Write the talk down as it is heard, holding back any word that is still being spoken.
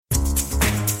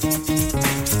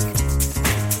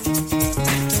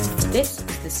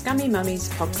Scummy Mummies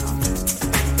podcast.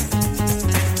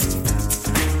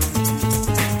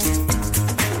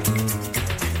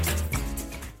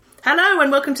 Hello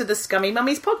and welcome to the Scummy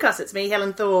Mummies podcast. It's me,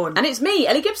 Helen Thorne. And it's me,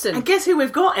 Ellie Gibson. And guess who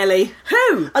we've got, Ellie?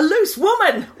 Who? A loose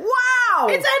woman. Wow!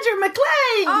 It's Andrea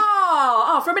McLean.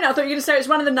 Oh, for a minute I thought you were going to say it was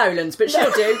one of the Nolans, but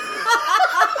she'll do.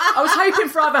 I was hoping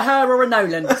for either her or a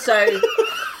Nolan, so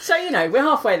you know, we're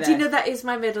halfway there. Do you know that is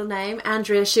my middle name?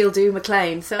 Andrea She'll Do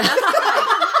McLean. So that's great.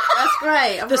 That's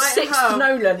great. I'm the right sixth home.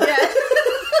 Nolan. Yeah.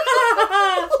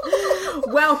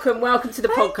 Welcome to the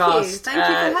podcast. Thank you for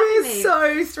having me. We're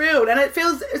so thrilled, and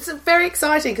it's very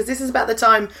exciting because this is about the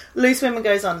time Loose Women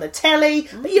goes on the telly.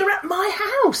 But you're at my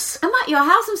house. I'm at your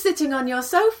house. I'm sitting on your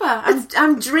sofa.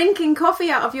 I'm drinking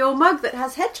coffee out of your mug that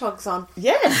has hedgehogs on.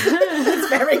 Yes, it's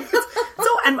very.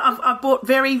 And I've bought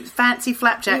very fancy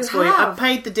flapjacks for you. I've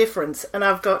paid the difference, and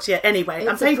I've got Anyway,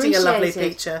 I'm painting a lovely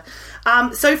picture.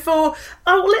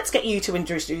 Let's get you to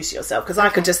introduce yourself because I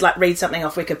could just read something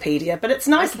off Wikipedia, but it's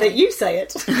nice that you say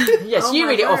it. Yes, you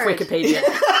read it off Wikipedia.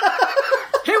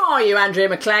 Who are you, Andrea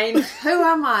McLean? Who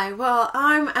am I? Well,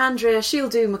 I'm Andrea She'll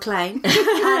Do McLean,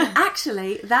 and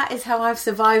actually, that is how I've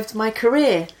survived my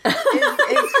career.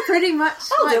 It's pretty much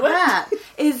that.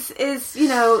 Is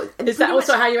that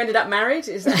also how you ended up married?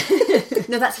 Is that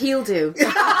No, that's He'll Do.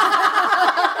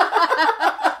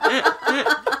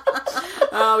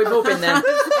 Oh, we've all been there.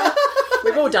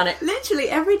 We've all done it. Literally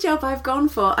every job I've gone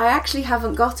for, I actually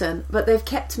haven't gotten, but they've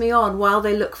kept me on while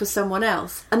they look for someone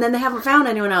else. And then they haven't found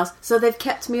anyone else, so they've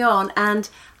kept me on, and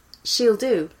she'll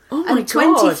do. Oh my and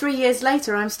God. 23 years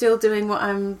later, I'm still doing what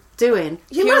I'm doing.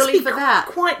 You purely must be for that.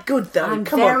 Quite good, though. I'm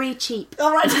Come very on. cheap.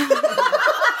 All right.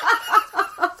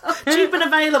 Cheap and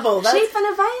available. Cheap and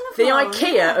available. The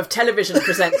IKEA of television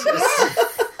presenters.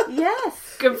 Yes.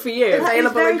 Good for you.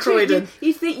 Available in Croydon.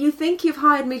 You think you've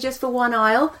hired me just for one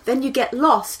aisle, then you get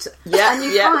lost. Yeah, and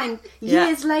you yeah, find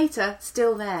years later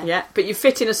still there. Yeah, but you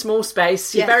fit in a small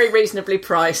space. You're very reasonably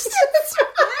priced.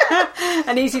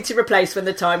 And easy to replace when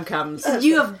the time comes.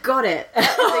 You have got it.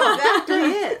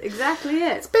 That's exactly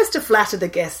it. It's best to flatter the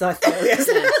guests, I feel. Yes.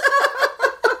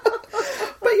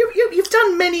 But you've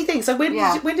done many things. So when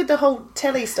did the whole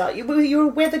telly start? You're a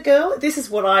weather girl. This is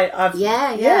what I've.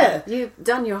 Yeah. You've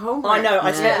done your homework. I know.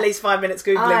 I spent at least 5 minutes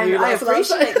googling you. I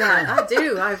appreciate that. I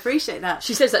do. I appreciate that.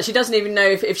 She says that she doesn't even know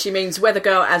if she means weather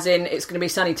girl as in it's going to be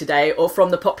sunny today, or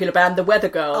from the popular band The Weather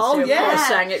Girls. Oh, who yeah. was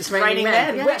saying it's raining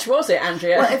men. Yeah. Which was it,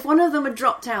 Andrea? Well, if one of them had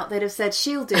dropped out, they'd have said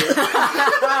she'll do.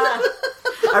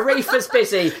 Aretha's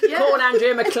busy. Call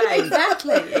Andrea McLean.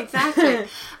 Exactly.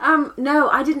 No,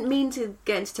 I didn't mean to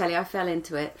get into telly. I fell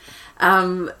into it.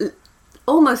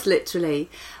 Almost literally.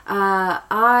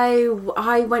 I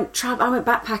went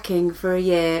backpacking for a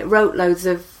year, wrote loads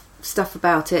of stuff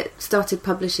about it, started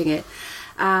publishing it,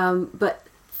 but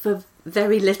for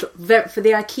very little, for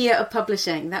the IKEA of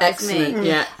publishing. That was me.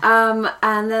 Yeah.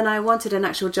 And then I wanted an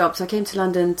actual job, so I came to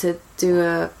London to do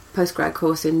a postgrad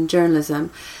course in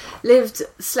journalism.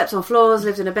 Slept on floors,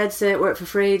 lived in a bedsit, worked for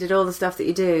free, did all the stuff that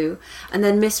you do, and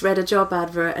then misread a job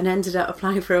advert and ended up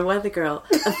applying for a weather girl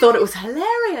and thought it was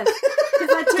hilarious.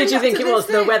 Did you think it was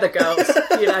The Weather Girls?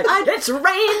 You're like, it's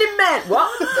raining men.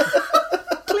 What?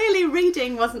 Clearly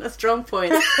reading wasn't a strong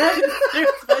point. You're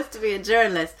supposed to be a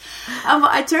journalist.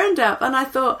 But I turned up and I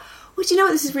thought, well, do you know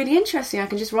what, this is really interesting, I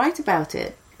can just write about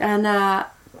it. And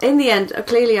in the end,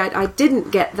 clearly I didn't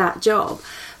get that job.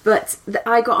 But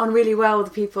I got on really well with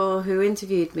the people who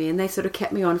interviewed me, and they sort of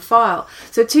kept me on file.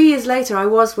 So 2 years later, I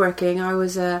was working. I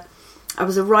was a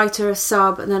writer, a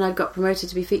sub, and then I got promoted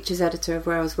to be features editor of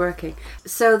where I was working.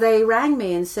 So they rang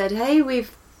me and said, "Hey,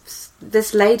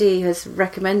 this lady has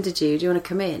recommended you. Do you want to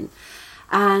come in?"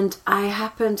 And I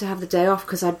happened to have the day off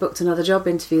because I'd booked another job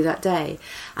interview that day,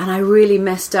 and I really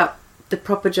messed up the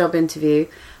proper job interview.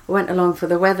 I went along for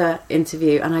the weather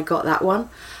interview, and I got that one.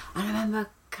 And I remember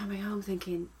coming home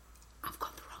thinking, I've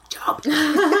got the wrong job.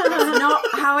 That's not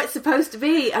how it's supposed to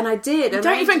be. And I did. You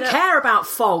don't even care about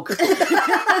fog.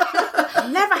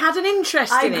 Never had an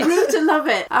interest in it. I grew to love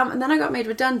it. And then I got made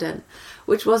redundant,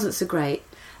 which wasn't so great.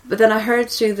 But then I heard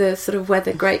through the sort of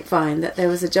weather grapevine that there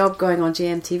was a job going on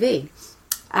GMTV.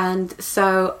 And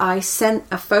so I sent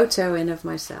a photo in of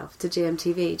myself to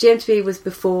GMTV. GMTV was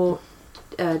before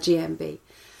GMB.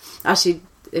 Actually,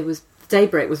 it was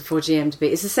Daybreak was before GMB.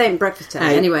 It's the same breakfast time.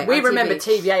 Anyway, we remember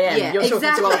TVAM. Yeah, You're talking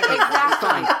to old people.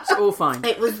 Exactly. It's all fine.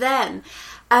 It was then.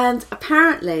 And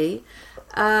apparently,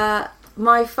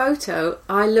 my photo,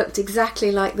 I looked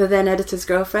exactly like the then editor's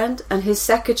girlfriend, and his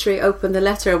secretary opened the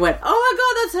letter and went, "Oh my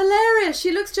God, that's hilarious!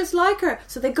 She looks just like her."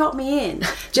 So they got me in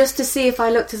just to see if I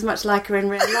looked as much like her in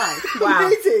real life. Wow.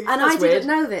 Amazing. And That's I weird. didn't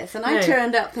know this, and I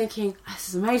turned up thinking, "This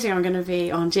is amazing! I'm going to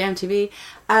be on GMTV."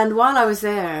 And while I was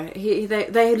there,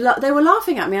 they were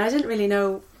laughing at me, and I didn't really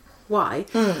know why,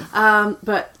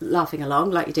 but laughing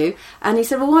along like you do. And he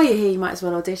said, "Well, while you're here, you might as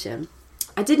well audition."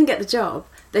 I didn't get the job.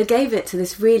 They gave it to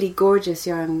this really gorgeous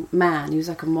young man. He was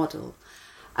like a model.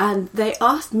 And they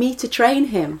asked me to train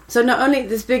him. So not only,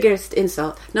 this biggest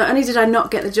insult, not only did I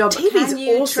not get the job, but TV's can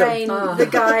you awesome. train the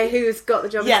guy who's got the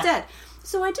job instead?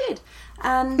 So I did.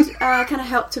 And kind of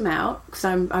helped him out because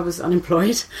I was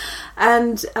unemployed.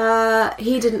 And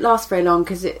he didn't last very long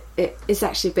because it's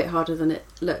actually a bit harder than it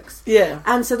looks. Yeah.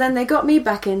 And so then they got me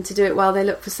back in to do it while they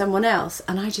looked for someone else.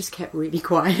 And I just kept really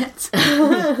quiet.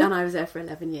 And I was there for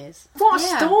 11 years. What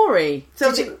a story!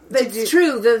 So it's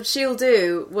true, the She'll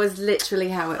Do was literally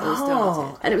how it all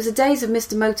started. And it was the days of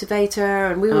Mr.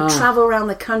 Motivator, and we would travel around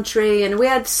the country, and we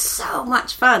had so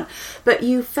much fun. But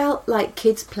you felt like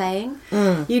kids playing.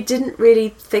 You didn't really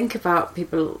think about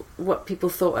what people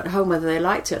thought at home, whether they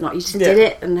liked it or not. You just did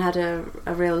it and had a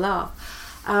real laugh.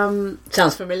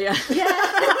 Sounds familiar. Yeah.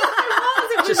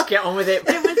 Just get on with it.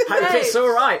 It was Hope great. it's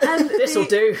all right. And This'll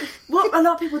do. What a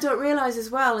lot of people don't realise as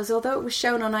well is, although it was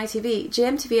shown on ITV,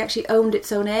 GMTV actually owned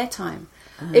its own airtime.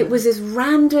 It was this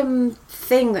random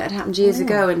thing that had happened years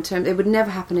ago in terms it would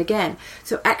never happen again.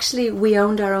 So actually we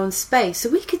owned our own space. So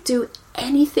we could do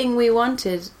anything we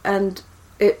wanted, and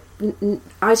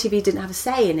ITV didn't have a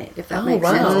say in it, if that makes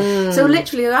sense. So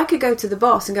literally I could go to the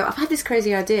boss and go, "I've had this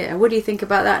crazy idea, what do you think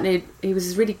about that?" And he was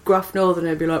this really gruff northerner.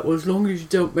 He'd be like, "Well, as long as you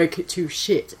don't make it too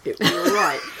shit, it'll be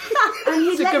alright." And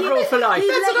he'd It's a good rule for life. He'd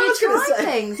That's let what I you was gonna try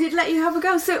say. things. He'd let you have a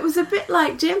go. So it was a bit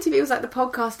like GMTV was like the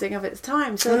podcasting of its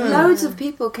time. So loads of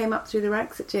people came up through the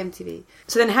ranks at GMTV.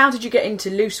 So then how did you get into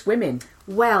Loose Women?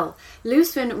 Well,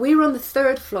 Loose Women, we were on the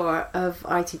 3rd floor of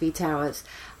ITV Towers,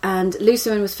 and Loose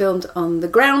Women was filmed on the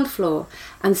ground floor,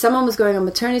 and someone was going on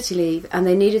maternity leave and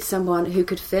they needed someone who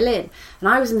could fill in. And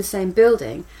I was in the same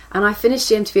building, and I finished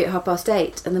GMTV at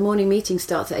 8:30, and the morning meeting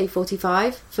starts at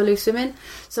 8:45 for Loose Women.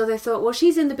 So they thought, well,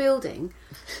 she's in the building,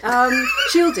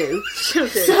 she'll do. She'll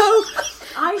do. So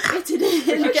I fitted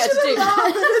in. You get her to do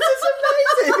This is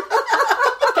amazing.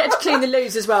 Get her to clean the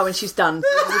loos as well when she's done.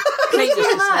 Clean just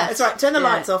Pretty much. left. That's right, turn the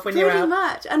lights off when you're Pretty out.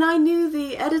 much. And I knew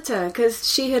the editor because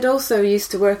she had also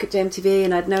used to work at GMTV,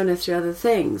 and I'd known her through other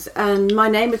things. And my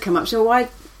name had come up. So why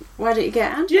don't you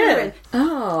get Andrea in?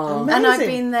 Oh, And I've Amazing.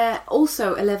 been there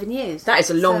also 11 years. that is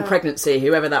a long So- pregnancy,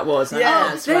 whoever that was.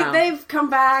 Yeah. They've come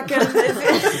back, and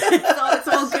it's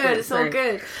all good. It's all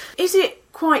good. Is it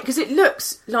quite, because it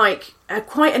looks like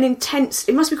quite an intense,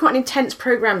 it must be quite an intense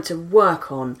programme to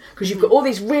work on, because you've got all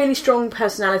these really strong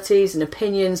personalities and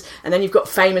opinions, and then you've got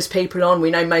famous people on.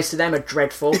 We know most of them are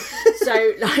dreadful.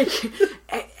 So like,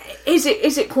 is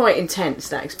it quite intense,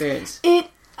 that experience? It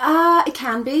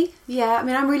can be, yeah. I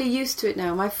mean, I'm really used to it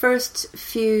now. My first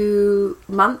few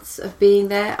months of being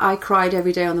there, I cried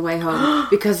every day on the way home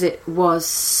because it was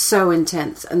so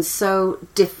intense and so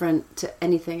different to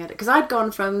anything. Because I'd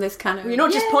gone from this kind of... You're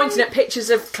not just pointing at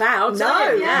pictures of clouds, No,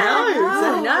 are you?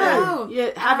 no.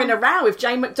 You're having a row with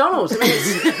Jane McDonald. I mean,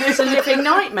 it's a living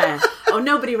nightmare. Oh,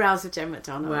 nobody rows with Jane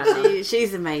McDonald. Wow.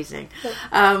 She's amazing.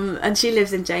 And she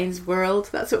lives in Jane's world.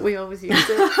 That's what we always used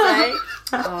to say.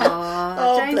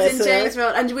 Oh, Jane's bless in her. Jane's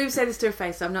world. And we've said this to her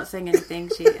face, so I'm not saying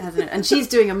anything. She hasn't. And she's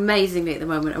doing amazingly at the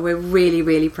moment, and we're really,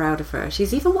 really proud of her.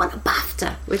 She's even won a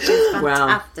BAFTA, which is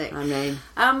fantastic. Well, I mean,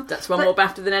 that's one but- more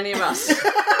BAFTA than any of us.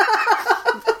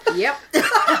 Yep.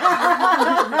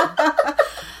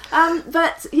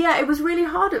 But yeah, it was really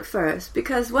hard at first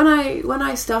because when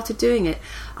I started doing it,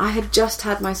 I had just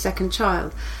had my second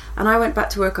child, and I went back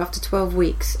to work after 12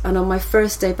 weeks. And on my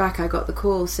first day back, I got the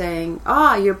call saying,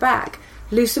 "You're back.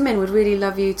 Loose Women would really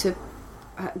love you to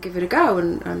give it a go."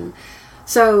 And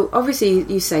so obviously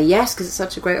you say yes because it's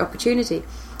such a great opportunity.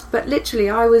 But literally,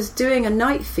 I was doing a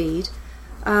night feed.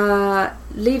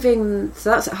 Leaving, so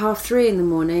that's at 3:30 in the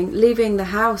morning, leaving the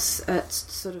house at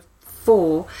sort of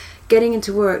 4, getting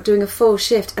into work, doing a full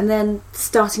shift, and then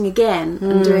starting again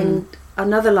and doing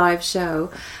another live show,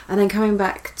 and then coming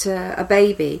back to a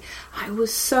baby. I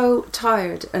was so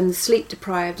tired and sleep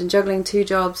deprived and juggling 2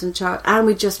 jobs and child, and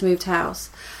we just moved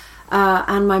house.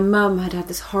 And my mum had had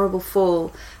this horrible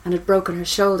fall and had broken her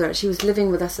shoulder. She was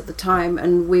living with us at the time,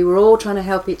 and we were all trying to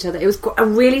help each other. It was a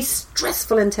really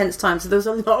stressful, intense time, so there was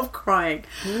a lot of crying.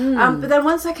 But then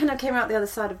once I kind of came out the other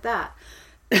side of that,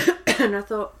 and I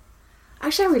thought,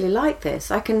 actually, I really like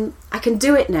this. I can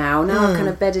do it now. Now I'm kind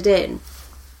of bedded in.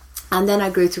 And then I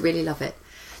grew to really love it.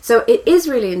 So it is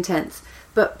really intense.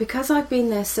 But because I've been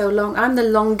there so long, I'm the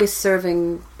longest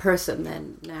serving person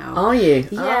then now. Are you?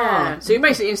 Yeah. So you're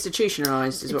basically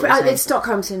institutionalised, is what you're saying. It's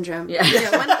Stockholm Syndrome. Yeah.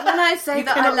 When I say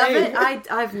that I love it,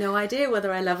 I have no idea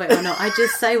whether I love it or not. I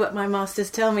just say what my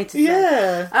masters tell me to say.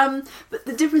 Yeah. But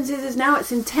the difference is now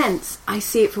it's intense. I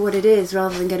see it for what it is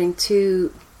rather than getting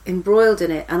too embroiled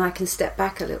in it, and I can step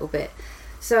back a little bit.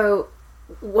 So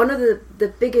one of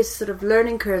the biggest sort of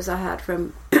learning curves I had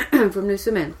from Loose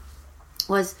Women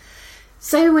was,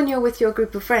 say when you're with your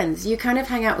group of friends, you kind of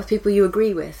hang out with people you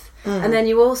agree with. And then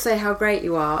you all say how great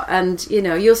you are. And,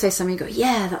 you'll say something, you go,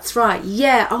 yeah, that's right.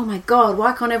 Yeah, oh my God,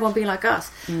 why can't everyone be like us?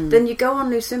 Then you go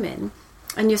on Loose Women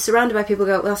and you're surrounded by people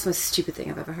who go, well, that's the most stupid thing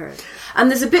I've ever heard.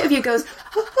 And there's a bit of you goes,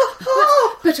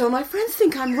 but all my friends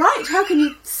think I'm right. How can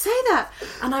you say that?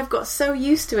 And I've got so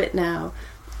used to it now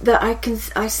that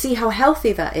I see how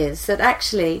healthy that is, that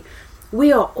actually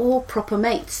we are all proper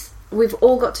mates. We've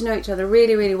all got to know each other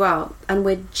really, really well, and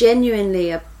we're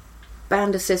genuinely a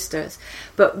band of sisters.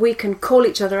 But we can call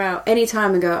each other out any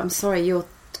time and go, I'm sorry, you're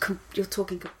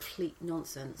talking complete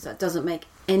nonsense. That doesn't make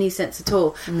any sense at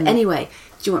all. But anyway,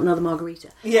 do you want another margarita?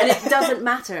 Yeah. And it doesn't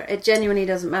matter. It genuinely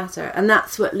doesn't matter. And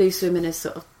that's what Loose Women has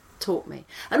sort of taught me.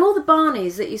 And all the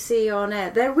Barneys that you see on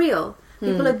air, they're real.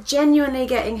 People are genuinely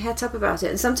getting het up about it.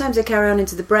 And sometimes they carry on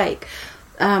into the break.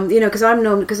 Because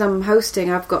I'm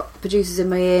hosting, I've got producers in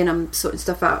my ear and I'm sorting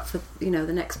stuff out for, the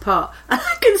next part. And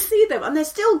I can see them and they're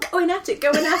still going at it.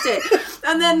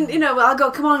 And then, I'll go,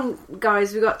 come on,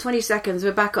 guys, we've got 20 seconds,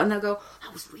 we're back on. And they'll go,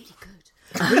 that was really good.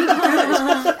 Really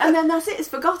good. And then that's it, it's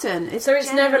forgotten. So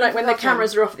it's never like when the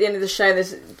cameras are off at the end of the show,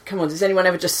 does anyone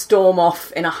ever just storm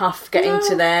off in a huff, get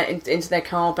into their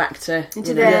car, back to...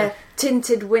 their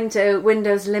tinted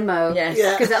windows limo. Yes.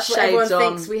 Because that's what everyone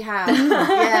thinks we have.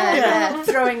 Yeah.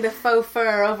 Throwing the faux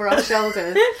fur over our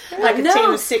shoulders. Like a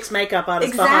team of 6 makeup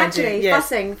artists behind you. Yes.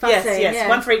 Fussing. Yes. Yeah.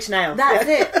 One for each nail. That's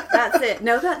it.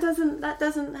 No, that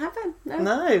doesn't happen.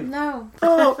 No.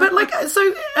 Oh, but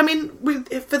so, I mean,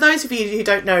 for those of you who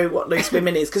don't know what Loose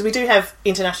Women is, because we do have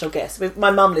international guests.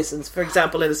 My mum listens, for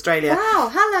example, in Australia.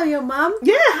 Wow, hello, your mum.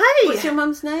 Yeah, hey. What's your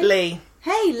mum's name? Lee.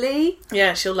 Hey, Lee.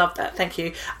 Yeah, she'll love that. Thank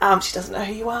you. She doesn't know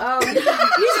who you are. Oh,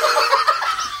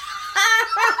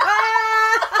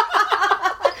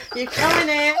 you're coming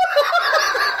in.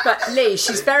 But Lee,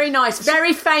 she's very nice,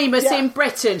 very famous in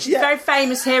Britain. She's very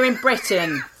famous here in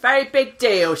Britain. Very big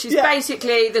deal. She's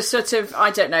basically the sort of, I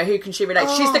don't know, who can she relate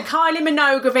to? She's the Kylie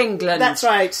Minogue of England. That's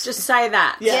right. Just say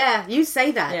that. Yeah, you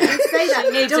say that. Yeah. You say that.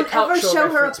 She needs Don't a cultural ever show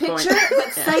her a reference picture, point.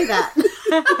 but say that.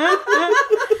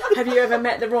 Have you ever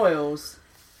met the royals?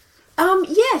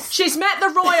 Yes. She's met the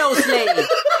royals, Lee.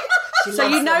 So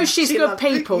you know she's good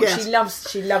people. Yeah. She loves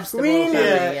the Really?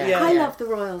 royal family. Yeah. I love the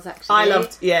royals, actually. I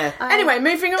loved, Anyway,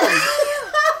 moving on.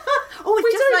 Oh,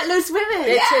 it's just like Loose Women.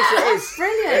 It is.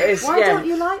 Brilliant. It is, Why don't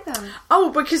you like them?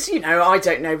 Oh, because, I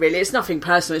don't know really. It's nothing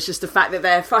personal. It's just the fact that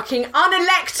they're fucking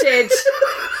unelected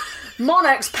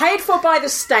monarchs paid for by the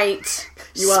state,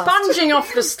 sponging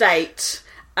off the state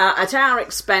at our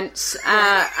expense.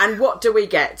 And what do we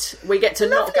get? We get to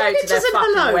not go to their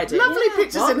fucking wedding. Lovely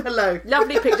pictures in hello.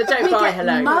 Lovely picture. Don't buy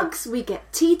hello. We get mugs, we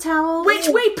get tea towels. Which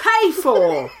we pay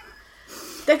for.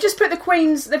 They've just put the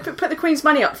Queen's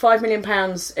money up £5 million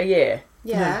a year.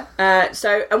 Yeah.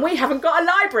 And we haven't got a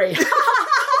library.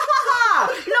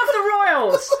 Love the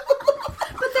royals.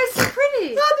 But they're so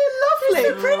pretty. Oh, they're lovely.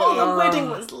 They're so pretty. Oh, the wedding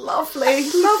was lovely.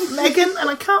 Love Meghan, and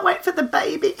I can't wait for the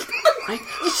baby.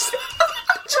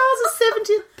 Charles'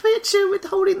 70th picture with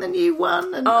holding the new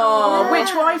one. And,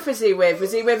 which wife was he with?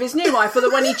 Was he with his new wife or the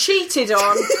one he cheated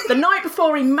on the night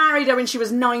before he married her when she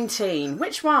was 19?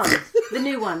 Which one? The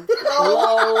new one.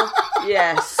 Lol.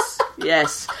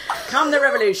 Yes. Come the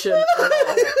revolution.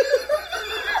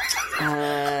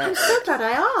 I'm so glad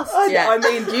I asked. I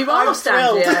mean, you've asked,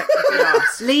 Andrea.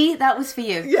 Lee, that was for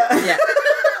you. Yeah.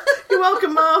 You're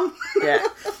welcome, Mum. Yeah.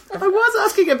 I was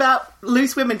asking about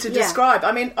Loose Women to describe.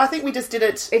 I mean, I think we just did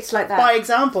it. It's like that by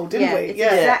example, didn't we? It's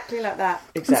exactly like that.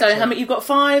 Exactly. So, how many? You've got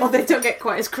 5. Oh, they don't get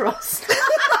quite as cross.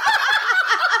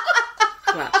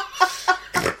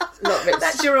 Well,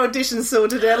 that's your audition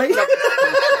sorted, Ellie.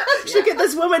 Should get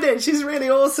this woman in. She's really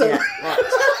awesome. Yeah, right.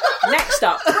 Next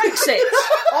up, Brexit.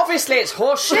 Obviously, it's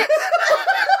horseshit.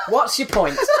 What's your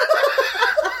point?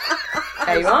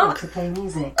 There you are. To play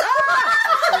music.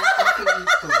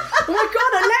 Oh my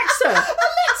God, Alexa!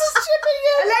 Alexa's chipping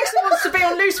in. Alexa wants to be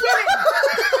on Loose Women.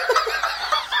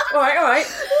 All right.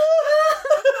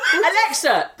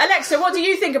 Alexa, what do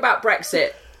you think about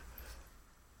Brexit?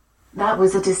 That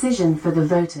was a decision for the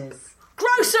voters.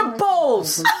 Grow some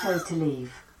balls! Chose to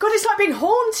leave. God, it's like being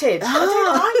haunted. I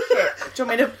don't like it. Do you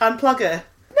want me to unplug her?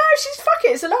 No, fuck it.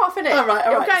 It's a laugh, isn't it? All right.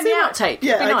 It'll go in the outtake.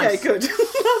 Yeah, It'll be nice. okay, good.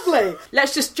 Lovely.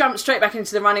 Let's just jump straight back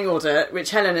into the running order,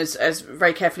 which Helen has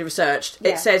very carefully researched.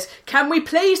 It says, can we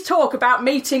please talk about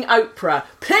meeting Oprah?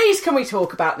 Please, can we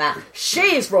talk about that?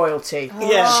 She is royalty.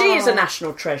 Yeah. She is a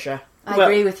national treasure. I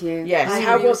agree with you. Yes,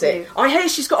 how was it? I hear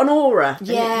she's got an aura.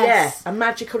 Yes. A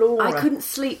magical aura. I couldn't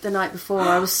sleep the night before.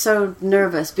 I was so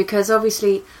nervous because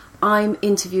obviously I'm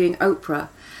interviewing Oprah,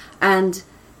 and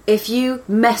if you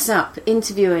mess up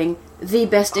interviewing the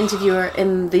best interviewer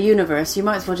in the universe, you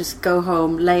might as well just go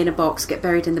home, lay in a box, get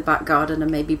buried in the back garden and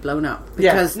maybe blown up.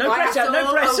 Because no pressure.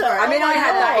 I mean, I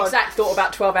had that exact thought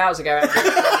about 12 hours ago.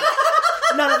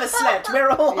 None of us slept.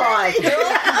 We're all high.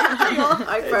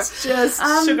 It's just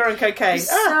sugar and cocaine.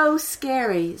 So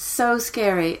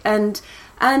scary. And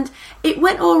it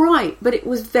went all right, but it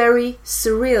was very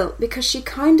surreal because she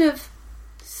kind of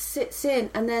sits in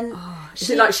and then is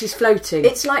it like she's floating?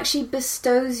 It's like she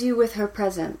bestows you with her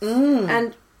presence.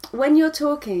 And when you're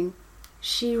talking,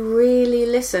 she really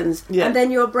listens. And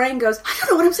then your brain goes, I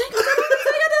don't know what I'm saying.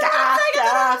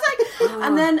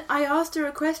 And then I asked her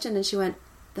a question and she went,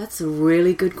 that's a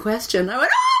really good question. I went,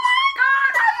 oh my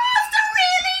God, that was a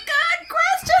really good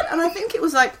question. And I think it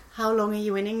was like, how long are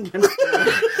you in England?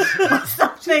 Or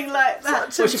something like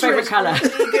that. What's your favourite colour?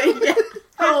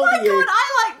 How old are you? God,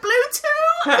 I like blue too.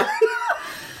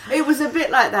 It was a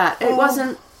bit like that. It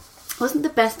wasn't the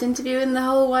best interview in the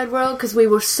whole wide world because we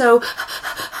were so...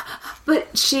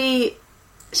 But she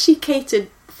catered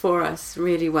for us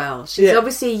really well. She's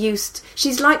obviously used...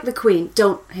 She's like the Queen.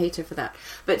 Don't hate her for that.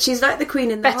 But she's like the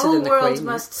Queen and the whole world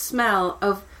must smell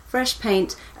of fresh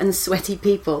paint and sweaty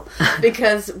people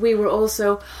because we were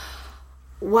also...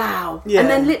 Wow. Yeah. And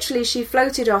then literally she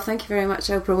floated off, thank you very much,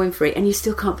 Oprah Winfrey, and you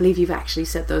still can't believe you've actually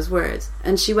said those words.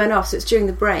 And she went off, so it's during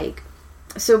the break.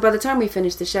 So by the time we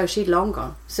finished the show, she'd long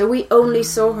gone. So we only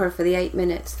saw her for the 8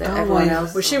 minutes that everyone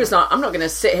else... Well, she was like, I'm not going to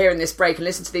sit here in this break and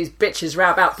listen to these bitches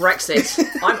row about Brexit.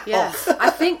 I'm off.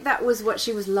 I think that was what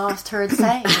she was last heard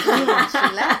saying when she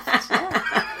left.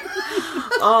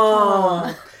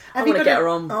 I want to get her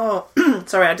on. Oh,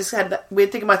 sorry, I just had that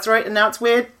weird thing in my throat and now it's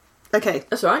weird. Okay.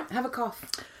 That's all right. Have a cough.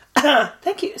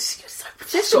 Thank you. You're so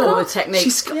professional. All the techniques.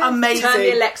 She's amazing. Turn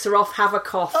the Alexa off, have a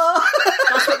cough.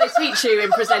 That's what they teach you in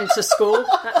presenter school.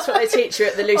 That's what they teach you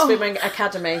at the Loose Women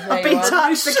Academy. I've been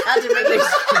touched. Academy.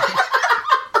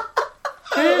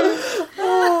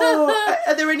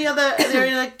 Are there any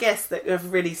other guests that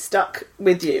have really stuck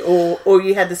with you, or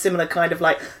you had the similar kind of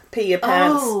like pee your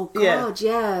pants? Oh God,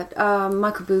 yeah.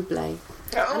 Michael Bublé.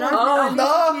 And I've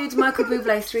interviewed Michael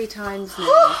Bublé 3 times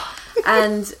now.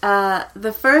 And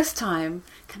the first time,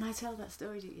 can I tell that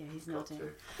story? Yeah, he's nodding.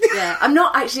 Yeah, I'm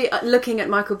not actually looking at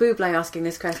Michael Bublé asking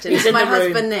this question. It's my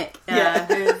husband Nick,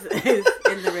 who's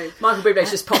in the room. Michael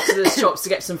Bublé's just popped to the shops to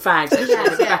get some fags.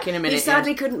 He'll be back in a minute. He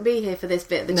sadly couldn't be here for this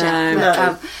bit of the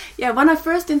chat. But, when I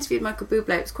first interviewed Michael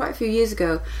Bublé, it was quite a few years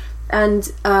ago.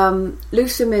 And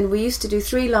Loose Women, we used to do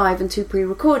 3 live and 2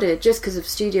 pre-recorded just because of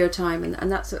studio time and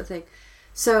that sort of thing.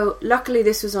 So luckily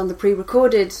this was on the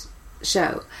pre-recorded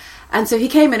show. And so he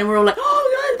came in and we're all like,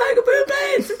 oh God, Michael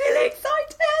Bublé, it's really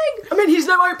exciting. I mean, he's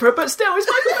no Oprah, but still, it's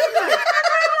Michael Bublé.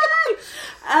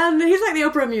 And he's like the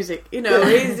Oprah music, you know,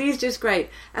 he's just great.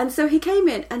 And so he came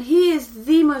in and he is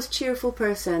the most cheerful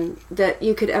person that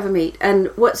you could ever meet. And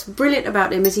what's brilliant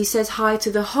about him is he says hi to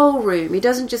the whole room. He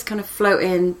doesn't just kind of float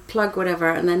in, plug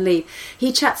whatever and then leave.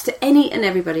 He chats to any and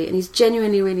everybody and he's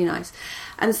genuinely really nice.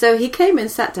 And so he came in,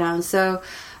 sat down. So,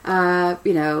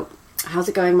 how's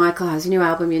it going, Michael? How's your new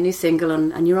album, your new single?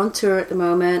 And you're on tour at the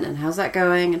moment. And how's that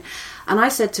going? And I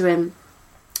said to him,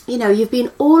 you know, you've been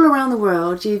all around the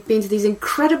world. You've been to these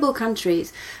incredible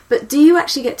countries. But do you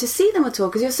actually get to see them at all?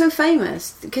 Because you're so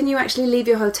famous. Can you actually leave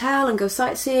your hotel and go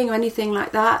sightseeing or anything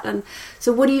like that? And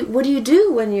so what do you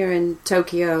do when you're in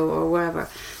Tokyo or wherever?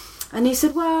 And he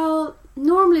said, well...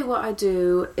 Normally what I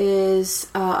do is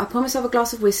I pour myself a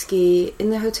glass of whiskey in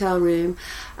the hotel room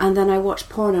and then I watch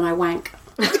porn and I wank.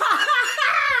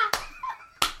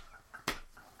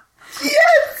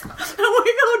 Yes! And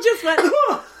we all just went,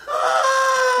 wow.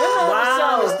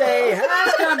 Summer's day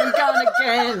has come and gone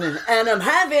again and I'm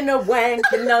having a wank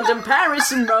in London,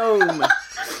 Paris and Rome.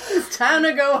 It's time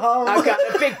to go home. I've got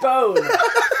a big bone. So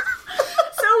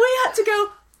we had to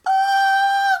go,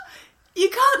 you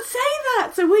can't say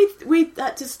that. So we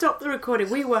had to stop the recording.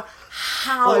 We were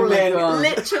howling,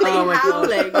 literally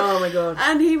howling. Oh my God.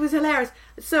 And he was hilarious.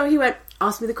 So he went,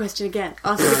 ask me the question again.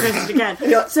 Ask me the question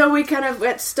again. So we kind of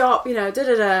went, stop,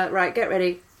 right, get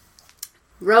ready.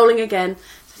 Rolling again.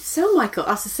 So Michael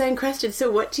asked the same question. So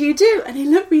what do you do? And he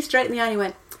looked me straight in the eye and he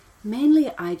went,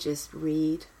 Mainly, I just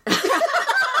read.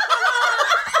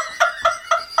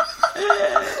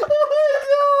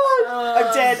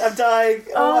 I'm dead. I'm dying.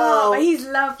 Oh, wow. He's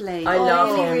lovely. I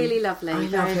love him. Really lovely. I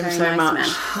love very, him very so nice much. man.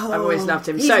 I've always loved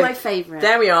him. He's so, my favourite.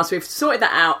 There we are. So we've sorted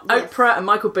that out. Yes. Oprah and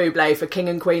Michael Bublé for King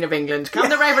and Queen of England. Come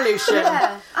the revolution.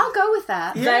 Yeah, I'll go with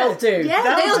that. They'll do. Yeah,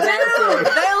 they'll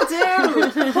do.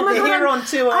 Oh my They're here on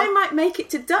tour. I might make it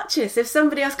to Duchess if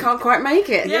somebody else can't quite make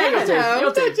it. Yeah, you'll do.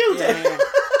 You'll do. You'll do. Yeah.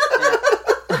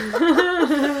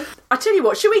 I tell you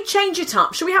what, should we change it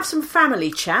up? Should we have some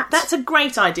family chat? That's a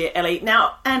great idea, Ellie.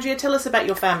 Now, Andrea, tell us about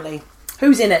your family.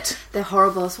 Who's in it? They're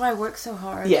horrible. That's why I work so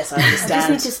hard. Yes, I understand. I just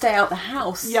need to stay out the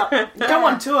house. Yeah. Go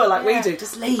on tour like we do.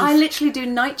 Just leave. I literally do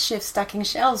night shifts stacking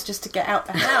shelves just to get out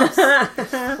the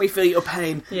house. We feel your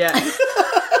pain. Yeah.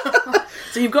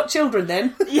 So you've got children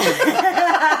then? Yes,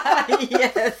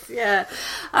 yeah.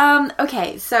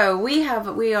 Okay, so we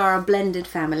are a blended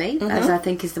family, as I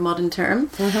think is the modern term.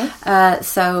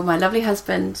 So my lovely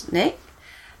husband Nick,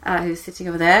 who's sitting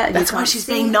over there. And That's why she's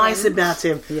being nice about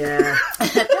him. Yeah.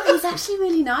 No, he's actually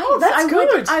really nice. Oh, that's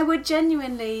good. I would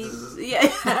genuinely,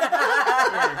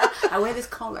 I wear this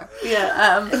collar.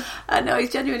 Yeah. No,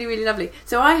 he's genuinely really lovely.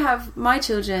 So I have my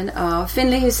children are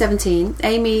Finley, who's 17,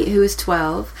 Amy, who is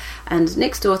 12, and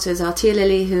Nick's daughters are Tia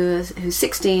Lily, who's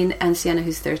 16, and Sienna,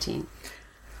 who's 13.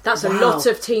 That's a lot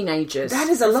of teenagers. That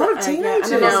is a lot of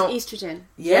teenagers. And Now- there's estrogen.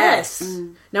 Yes.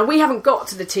 Now, we haven't got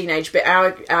to the teenage bit.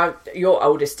 Your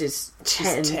oldest is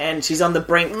 10. She's 10. She's on the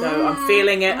brink, though. I'm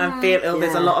feeling it. I'm feeling.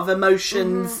 There's a lot of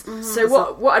emotions. So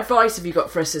what advice have you got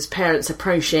for us as parents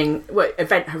approaching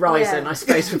event horizon, I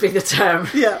suppose would be the term?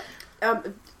 Yeah.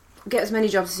 Get as many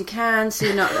jobs as you can, so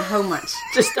you're not at home much.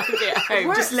 Just don't be at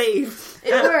home. Just leave.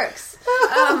 It works.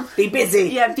 Be busy.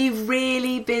 Yeah, be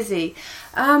really busy.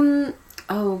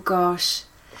 Oh gosh.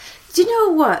 Do you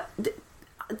know what?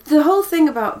 The whole thing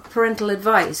about parental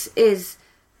advice is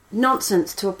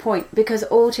nonsense to a point, because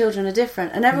all children are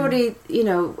different, and everybody, you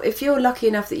know, if you're lucky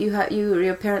enough that you or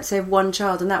your parents have one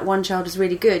child and that one child is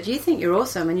really good, you think you're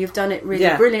awesome and you've done it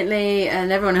really brilliantly,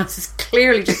 and everyone else is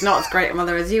clearly just not as great a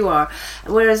mother as you are,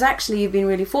 whereas actually you've been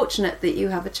really fortunate that you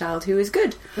have a child who is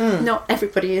good. Not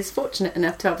everybody is fortunate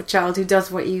enough to have a child who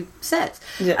does what you said.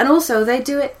 And also they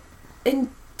do it in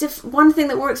one thing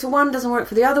that works for one doesn't work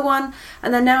for the other one,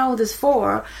 and then now there's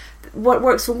 4. What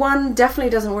works for one definitely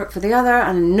doesn't work for the other,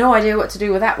 and no idea what to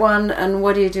do with that one, and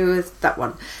what do you do with that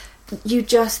one? You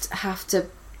just have to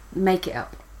make it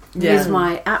up. Is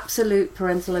my absolute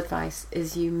parental advice,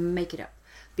 is you make it up.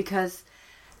 Because,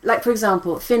 like for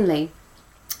example, Finley,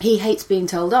 he hates being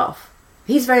told off.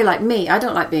 He's very like me. I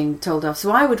don't like being told off, so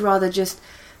I would rather just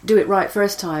do it right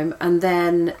first time, and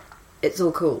then it's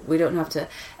all cool. We don't have to.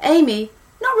 Amy,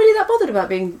 not really that bothered about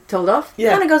being told off.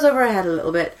 Kind of goes over her head a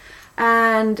little bit.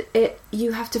 And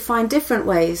you have to find different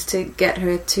ways to get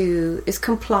her to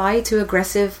comply to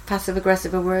passive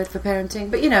aggressive a word for parenting,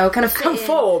 but you know, kind of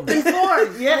Conform.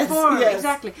 Yes.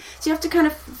 Exactly. So you have to kind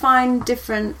of find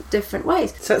different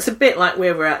ways. So it's a bit like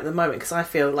where we're at the moment, because I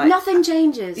feel like Nothing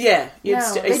changes. Yeah,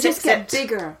 they just get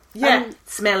bigger. Yeah,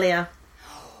 smellier.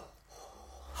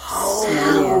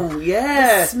 Smell.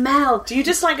 Yeah. The smell. Do you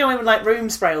just like go in with like room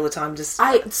spray all the time?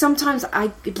 Sometimes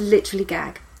I literally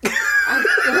gag. I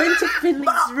go into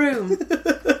Finley's room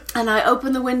and I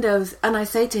open the windows and I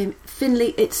say to him,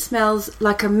 Finley, it smells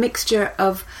like a mixture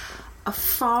of a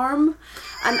farm,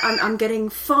 and I'm getting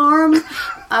farm,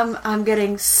 I'm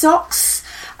getting socks.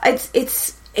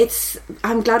 It's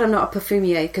I'm glad I'm not a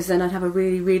perfumier, because then I'd have a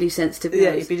really, really sensitive nose.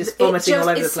 Yeah, you'd be just vomiting all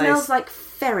over the place. It smells like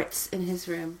ferrets in his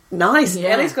room. Nice. Yeah.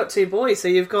 Ellie's got 2 boys, so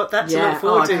you've got that to look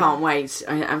forward to. I can't wait.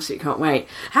 I absolutely can't wait.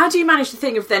 How do you manage the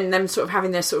thing of them sort of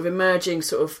having their sort of emerging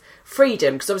sort of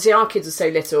freedom? Because obviously our kids are so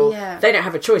little, they don't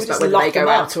have a choice about whether they go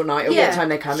out or not, or what time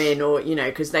they come in, or you know,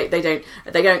 because they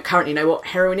don't currently know what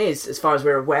heroin is, as far as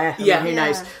we're aware. I mean, who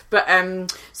knows? But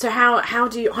so how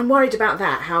do you? I'm worried about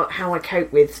that. How I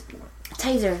cope with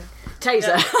Taser.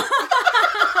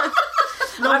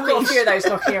 I've got a few of those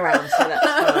knocking around, so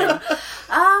that's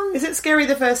fine. Is it scary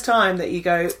the first time that you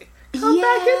go, come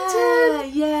back at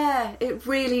 10? Yeah, it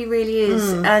really, really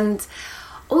is. And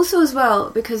also as well,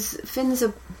 because Finn's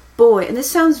a boy, and this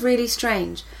sounds really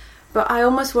strange, but I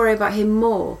almost worry about him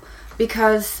more,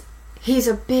 because he's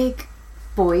a big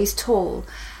boy, he's tall,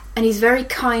 and he's very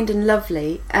kind and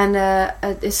lovely, and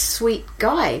a sweet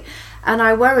guy. And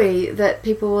I worry that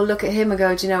people will look at him and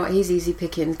go, do you know what, he's easy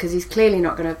picking, because he's clearly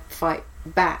not going to fight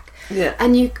back. Yeah.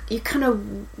 And you kind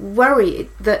of worry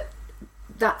that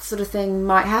sort of thing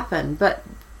might happen. But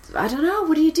I don't know,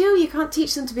 what do? You can't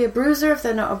teach them to be a bruiser if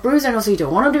they're not a bruiser, and also you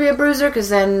don't want them to be a bruiser, because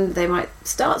then they might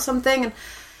start something. And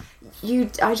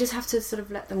I just have to sort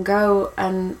of let them go.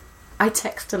 And I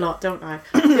text a lot, don't I?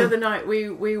 The other night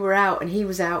we were out and he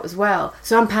was out as well,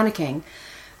 so I'm panicking.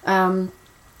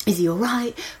 Is he all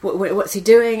right? What's he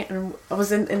doing? And I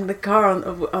was in the car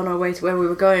on our way to where we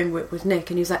were going with Nick,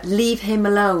 and he was like, leave him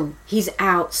alone. He's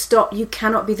out. Stop. You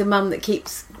cannot be the mum that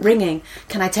keeps ringing.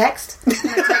 Can I text? Can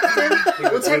I text him?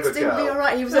 We'll text him, be all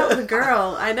right. He was out with a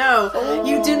girl. I know. Oh.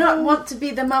 You do not want to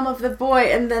be the mum of the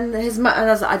boy. And then his mum, and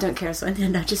I was like, I don't care. So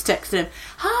then I just texted him,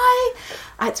 hi.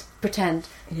 I had to pretend.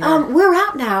 Yeah. We're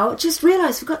out now. Just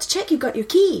realised we've got to check you've got your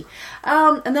key.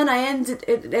 And then I ended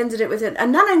it with a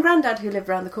Nana and Grandad who live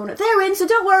around the corner. They're in, so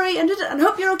don't worry, and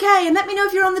hope you're okay, and let me know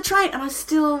if you're on the train. And I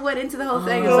still went into the whole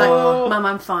thing. I was like, Mum,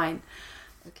 I'm fine.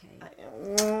 Okay.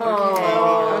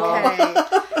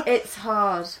 It's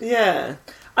hard. Yeah.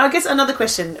 I guess another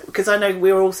question, because I know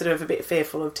we were all sort of a bit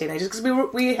fearful of teenagers, because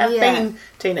we have been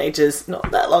teenagers not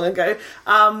that long ago.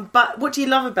 But what do you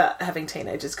love about having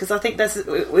teenagers? Because I think it's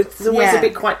always a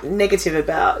bit quite negative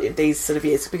about these sort of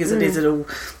years, because it is all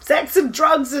sex and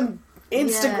drugs and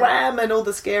Instagram and all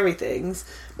the scary things.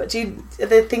 But are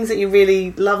there things that you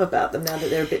really love about them now that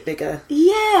they're a bit bigger?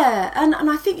 Yeah, and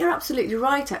I think you're absolutely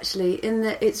right, actually, in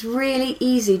that it's really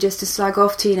easy just to slag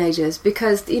off teenagers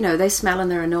because, they smell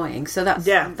and they're annoying. So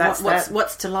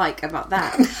what's to like about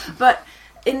that. But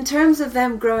in terms of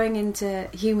them growing into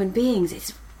human beings,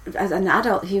 it's as an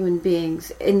adult human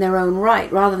beings in their own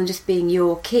right, rather than just being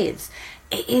your kids,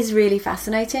 it is really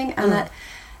fascinating. And that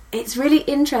it's really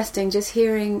interesting just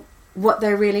hearing what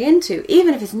they're really into,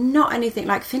 even if it's not anything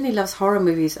like Finley loves horror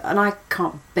movies and I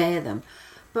can't bear them.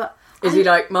 But is he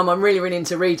like, Mum, I'm really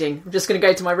into reading, I'm just going to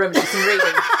go to my room and do some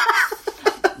reading?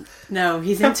 No,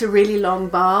 he's into really long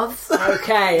baths.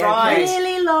 Okay, right.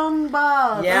 Really long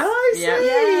baths.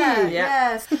 Yeah,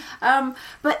 yes.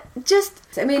 But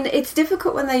it's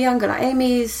difficult when they're younger. Like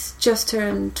Amy's just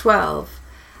turned 12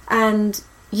 and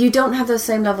you don't have those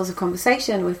same levels of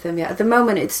conversation with them yet. At the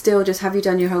moment, it's still just, have you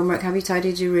done your homework? Have you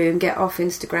tidied your room? Get off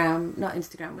Instagram. Not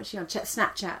Instagram, what's she on?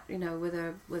 Snapchat, with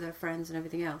her friends and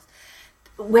everything else.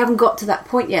 We haven't got to that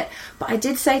point yet. But I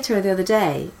did say to her the other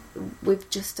day, we've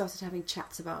just started having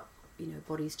chats about,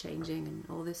 bodies changing and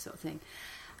all this sort of thing.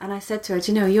 And I said to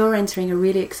her, you're entering a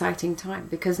really exciting time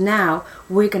because now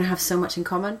we're going to have so much in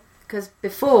common. Because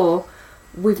before,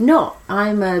 we've not.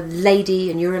 I'm a lady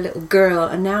and you're a little girl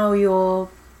and now you're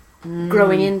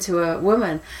growing into a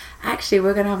woman. Actually,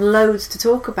 we're going to have loads to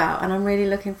talk about and I'm really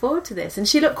looking forward to this. And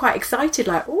she looked quite excited,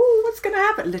 like, oh, what's going to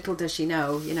happen? Little does she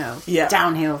know,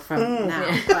 downhill from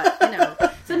now.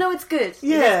 But, so no, it's good.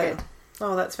 Yeah. It is good.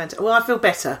 Oh, that's fantastic. Well, I feel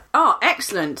better. Oh,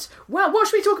 excellent. Well, what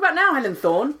should we talk about now, Helen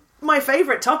Thorne? My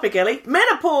favourite topic, Ellie,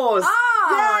 menopause.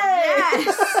 Oh, yes.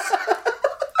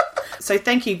 So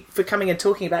thank you for coming and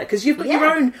talking about it, because you've got your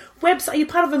own website. You're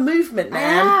part of a movement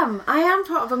now. I am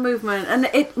part of a movement, and the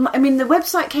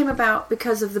website came about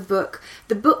because of the book.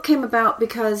 The book came about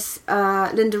because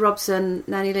Linda Robson,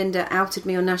 Nanny Linda, outed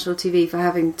me on national TV for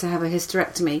having to have a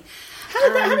hysterectomy.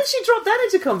 How did she drop that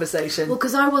into conversation? Well,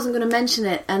 because I wasn't going to mention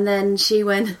it, and then she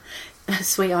went,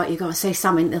 "Sweetheart, you got to say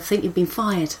something. They'll think you've been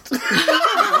fired."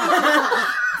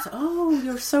 Oh,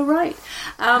 you're so right.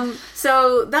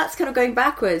 So that's kind of going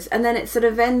backwards, and then it sort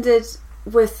of ended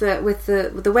with the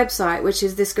website, which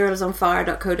is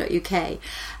thisgirlisonfire.co.uk,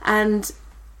 and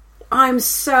I'm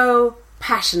so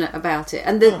passionate about it.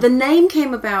 And the name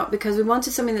came about because we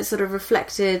wanted something that sort of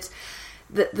reflected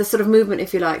the sort of movement,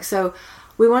 if you like. So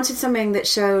we wanted something that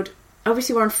showed.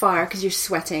 Obviously, we're on fire because you're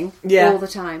sweating all the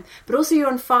time. But also you're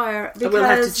on fire because we'll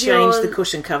have to change the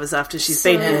cushion covers after she's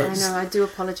been here. I know, I do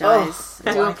apologise.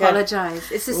 I do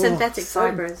apologise. It's the synthetic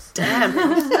fibres. Damn.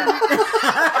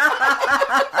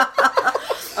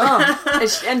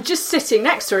 And just sitting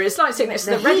next to her, it's like sitting next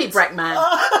to the Ready Breck man.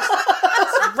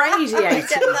 It's radiating. I get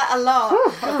that a lot.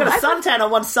 I've got a suntan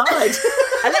on one side.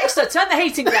 Alexa, turn the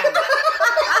heating down.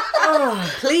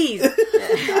 Oh, please.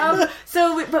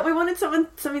 But we wanted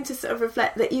something to sort of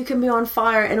reflect that you can be on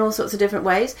fire in all sorts of different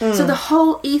ways. So the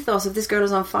whole ethos of This Girl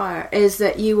Is on Fire is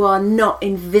that you are not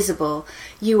invisible.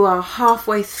 You are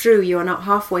halfway through. You are not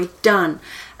halfway done.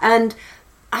 And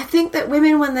I think that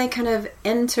women, when they kind of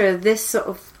enter this sort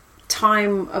of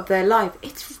time of their life,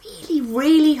 it's really,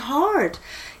 really hard.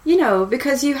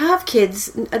 Because you have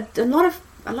kids. A lot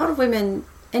of women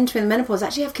entering the menopause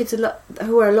actually have kids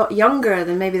who are a lot younger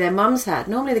than maybe their mums had.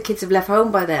 Normally the kids have left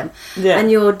home by then, and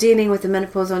you're dealing with the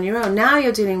menopause on your own. Now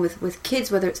you're dealing with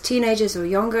kids, whether it's teenagers or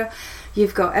younger.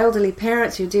 You've got elderly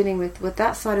parents, you're dealing with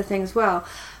that side of things as well.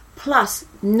 Plus,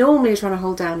 normally you're trying to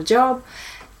hold down a job.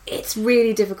 it's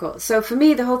really difficult. So for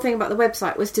me, the whole thing about the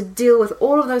website was to deal with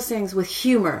all of those things with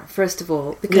humour, first of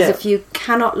all, because if you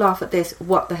cannot laugh at this,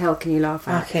 what the hell can you laugh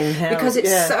at? Because it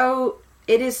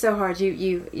is so hard.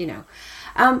 You know,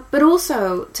 but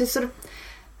also to sort of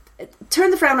turn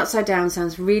the frown upside down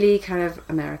sounds really kind of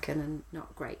American and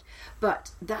not great, but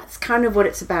that's kind of what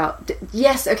it's about.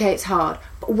 Yes, okay, it's hard,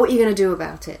 but what are you going to do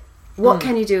about it? What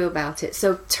can you do about it?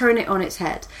 So turn it on its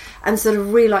head and sort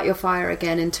of relight your fire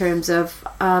again in terms of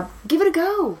give it a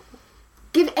go.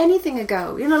 Give anything a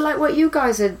go. You know, like what you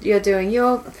guys you're doing.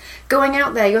 You're going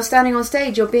out there. You're standing on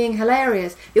stage. You're being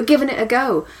hilarious. You're giving it a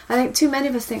go. I think too many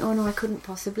of us think, oh no, I couldn't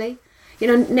possibly. You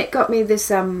know, Nick got me this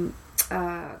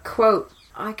quote.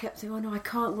 I kept saying, oh no, I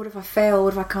can't. What if I fail?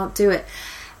 What if I can't do it?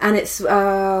 And it's,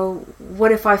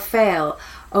 what if I fail?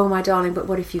 Oh my darling, but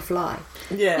what if you fly?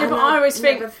 Yeah, but I always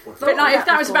think, but like if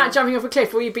that was about jumping off a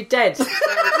cliff, well, you'd be dead. So,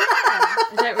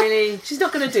 I don't really. She's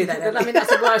not going to do that. I mean, that's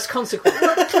the worst consequence.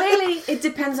 Well, clearly, it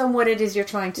depends on what it is you're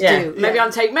trying to do. Maybe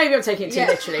I'm taking it too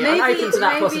literally. I'm open to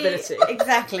that possibility.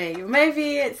 Exactly.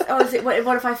 Maybe it's. Oh, is it? What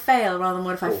if I fail rather than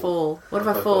what if I fall? What if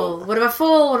I fall? What if I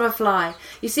fall? What if I fly?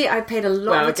 You see, I paid a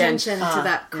lot of attention to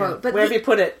that quote. But where have you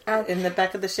put it? In the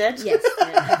back of the shed? Yes.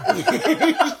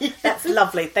 That's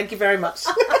lovely. Thank you very much.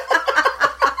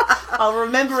 I'll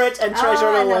remember it and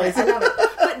treasure it always. I love it.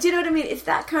 But do you know what I mean? It's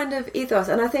that kind of ethos.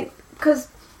 And I think, because,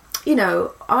 you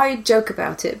know, I joke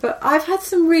about it, but I've had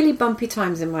some really bumpy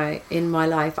times in my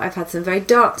life. I've had some very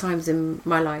dark times in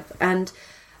my life. And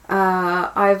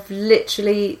I've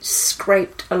literally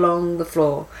scraped along the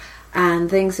floor. And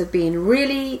things have been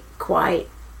really quite...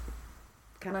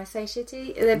 Can I say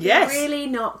shitty? They're really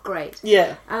not great.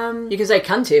 Yeah. You can say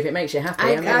cunty if it makes you happy.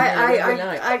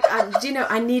 Do you know,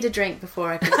 I need a drink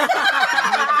before I can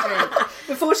I need a drink.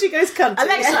 Before she goes cunty.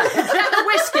 Alexa, get the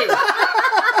whiskey.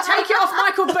 Take it off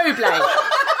Michael Bublé.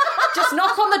 Just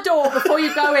knock on the door before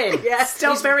you go in. Yeah,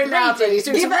 still very loudly. He's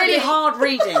doing some really hard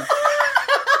reading.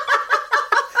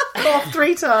 Cough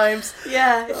 3 times.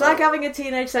 Yeah, it's like having a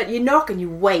teenage son. You knock and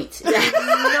you wait. You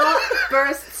not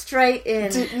burst straight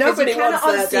in. Nobody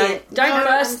wants that. Don't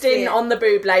burst in on the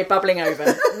Bublé bubbling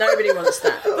over. Nobody wants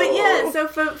that. But yeah, so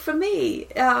for me,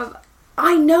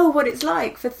 I know what it's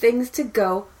like for things to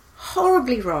go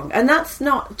horribly wrong, and that's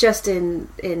not just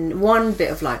in one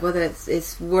bit of life, whether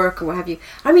it's work or what have you.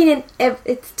 I mean,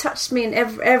 it's touched me in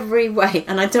every way,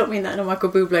 and I don't mean that in a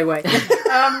Michael Bublé way.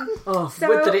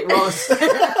 Would that it was.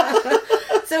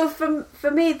 So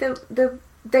for me,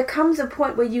 there comes a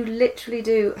point where you literally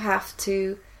do have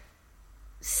to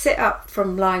sit up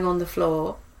from lying on the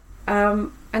floor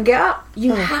and get up.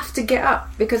 You have to get up,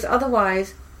 because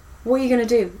otherwise, what are you going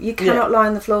to do? You cannot lie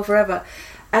on the floor forever.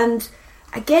 And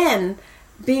again,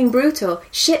 being brutal,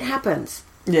 shit happens.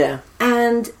 Yeah.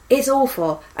 And it's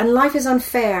awful. And life is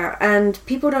unfair. And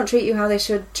people don't treat you how they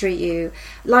should treat you.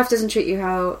 Life doesn't treat you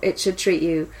how it should treat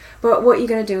you. But what are you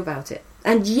going to do about it?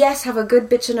 And yes, have a good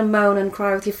bitch and a moan and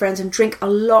cry with your friends and drink a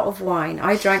lot of wine.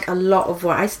 I drank a lot of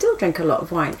wine. I still drink a lot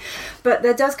of wine. But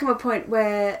there does come a point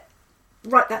where,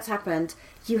 right, that's happened.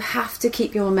 You have to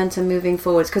keep your momentum moving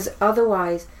forwards, because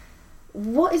otherwise,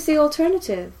 what is the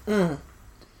alternative?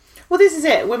 Well, this is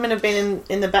it. Women have been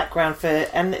in the background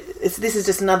and this is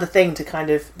just another thing to kind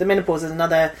of... The menopause is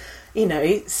another, you know,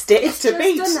 stick it's to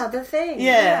beat. It's just another thing.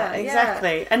 Yeah,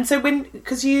 exactly. Yeah. And so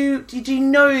because did you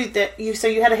know that you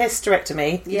had a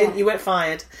hysterectomy? You weren't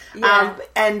fired. Yeah.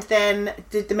 And then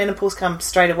did the menopause come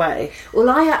straight away? Well,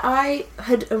 I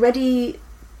had already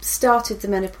started the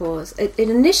menopause. It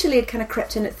initially had kind of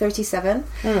crept in at 37,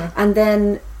 and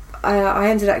then... I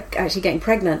ended up actually getting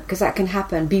pregnant, because that can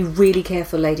happen. Be really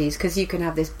careful, ladies, because you can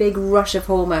have this big rush of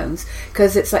hormones,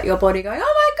 because it's like your body going, oh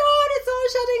my god, it's all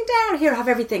shutting down. Here, have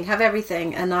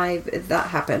everything. And that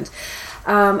happened.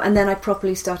 And then I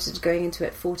properly started going into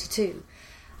it 42.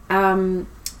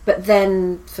 But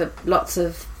then, for lots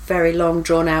of very long,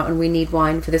 drawn out, and we need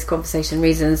wine for this conversation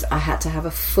reasons, I had to have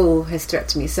a full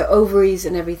hysterectomy, so ovaries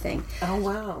and everything. Oh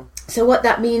wow. So what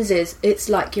that means is, it's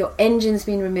like your engine's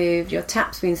been removed, your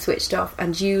tap's been switched off,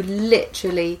 and you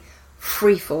literally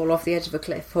free fall off the edge of a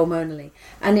cliff hormonally.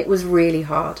 And it was really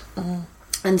hard.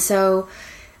 And so,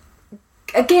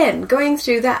 again, going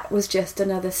through that was just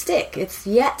another stick. It's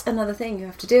yet another thing you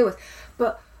have to deal with.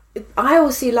 But I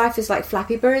always see life as like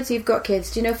Flappy Birds. You've got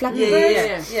kids. Do you know Flappy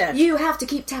Birds? Yeah. You have to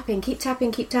keep tapping,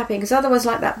 because otherwise,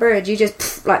 like that bird, you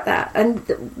just like that. And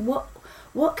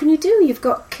what can you do? You've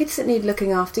got kids that need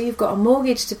looking after. You've got a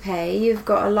mortgage to pay. You've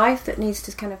got a life that needs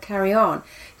to kind of carry on.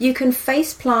 You can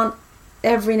face plant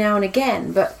every now and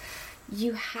again, but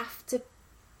you have to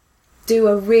do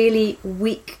a really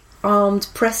weak-armed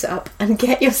press up and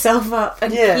get yourself up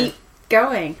and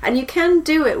going. And you can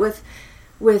do it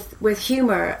with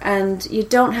humour, and you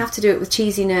don't have to do it with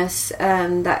cheesiness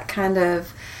and that kind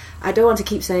of... I don't want to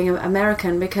keep saying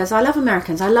American, because I love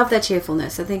Americans. I love their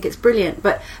cheerfulness. I think it's brilliant,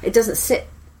 but it doesn't sit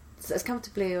as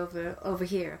comfortably over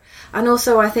here. And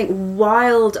also, I think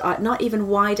not even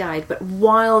wide-eyed, but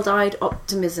wild-eyed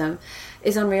optimism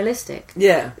is unrealistic.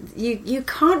 Yeah. You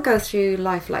can't go through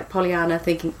life like Pollyanna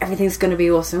thinking everything's going to be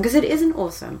awesome, because it isn't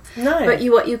awesome. No. But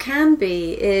what you can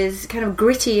be is kind of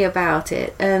gritty about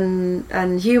it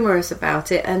and humorous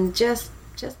about it, and just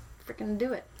freaking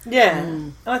do it. Yeah.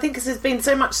 And I think because there's been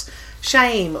so much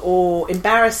shame or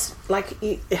embarrass,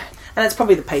 and it's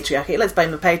probably the patriarchy. Let's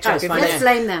blame the patriarchy. Let's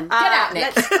blame them. Get out,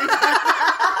 Nick.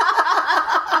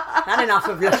 Had enough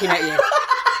of looking at you.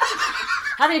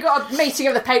 Have you got a meeting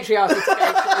of the patriarchy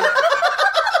today?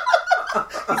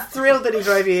 He's thrilled that he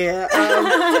drove you here.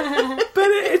 But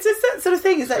it's just that sort of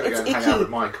thing. Is that it's icky. Hang out with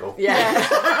Michael. Yeah.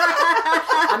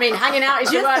 I mean, hanging out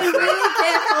is your word. Just be really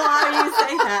careful how you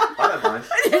say that. I don't mind.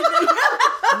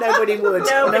 Nobody would.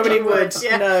 Nobody would.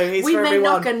 Yeah. No, he's we for may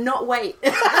everyone. knock and not wait.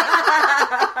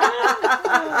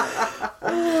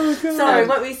 Sorry,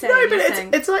 what were you saying? No, but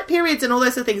it's like periods and all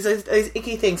those sort of things, those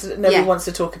icky things that nobody wants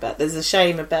to talk about. There's a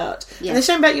shame about, and there's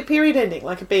shame about your period ending,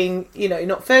 like it being,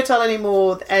 not fertile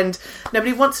anymore, and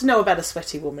nobody wants to know about a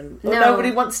sweaty woman, or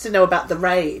nobody wants to know about the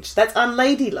rage. That's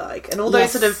unladylike, and all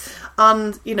those sort of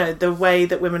the way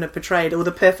that women are portrayed, or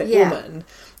the perfect woman,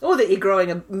 or that you're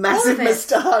growing a massive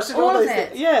moustache, and all those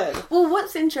things. Yeah. Well,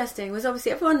 what's interesting was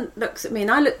obviously everyone looks at me, and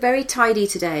I look very tidy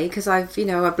today because I've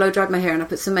I blow dried my hair and I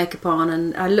put some makeup on,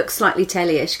 and I look slightly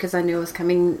tellyish because I knew I was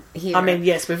coming here. I mean,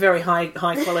 yes, we're very high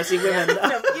quality women. You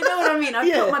know what I mean? I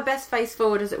put my best face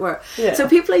forward, as it were. Yeah. So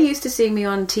people are used to seeing me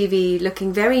on TV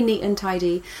looking very neat and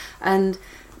tidy and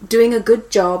doing a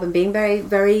good job and being very,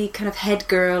 very kind of head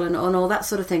girl and all that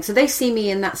sort of thing. So they see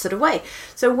me in that sort of way.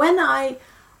 So when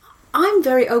I'm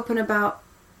very open about,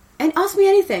 and ask me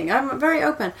anything, I'm very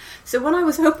open. So when I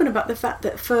was open about the fact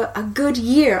that for a good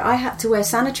year I had to wear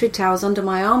sanitary towels under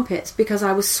my armpits because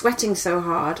I was sweating so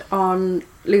hard on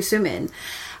Loose Women,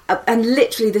 and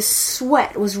literally the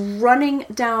sweat was running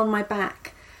down my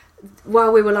back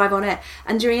while we were live on air,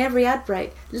 and during every ad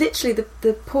break, literally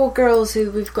the poor girls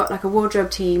who we've got like a wardrobe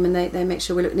team, and they make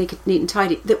sure we look neat and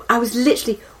tidy, I was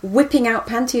literally whipping out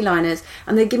panty liners,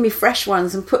 and they'd give me fresh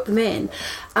ones and put them in,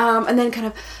 and then kind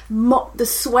of mop the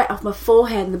sweat off my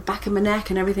forehead and the back of my neck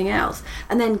and everything else,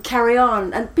 and then carry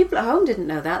on. And people at home didn't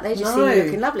know that. They just see me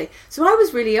looking lovely. So I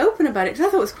was really open about it because I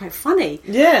thought it was quite funny.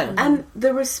 Yeah. And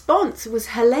the response was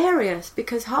hilarious,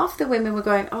 because half the women were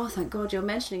going, "Oh, thank God you're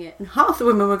mentioning it," and half the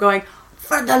women were going,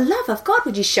 "For the love of God,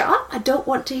 would you shut up? I don't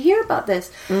want to hear about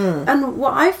this." And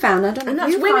what I found, I don't know, And if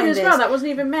that's you women find as this, well. That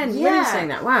wasn't even men. Women saying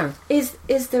that. Wow. is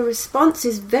the response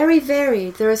is very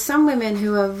varied. There are some women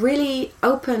who are really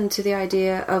open to the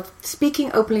idea of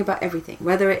speaking openly about everything,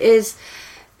 whether it is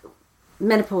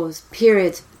menopause,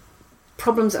 periods,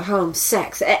 problems at home,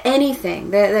 sex,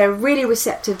 anything. They're really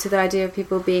receptive to the idea of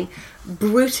people being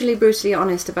brutally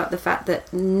honest about the fact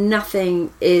that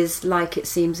nothing is like it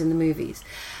seems in the movies.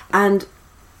 And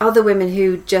other women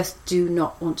who just do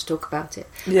not want to talk about it.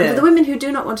 Yeah. And for the women who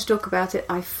do not want to talk about it,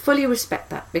 I fully respect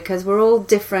that, because we're all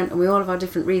different and we all have our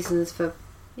different reasons for,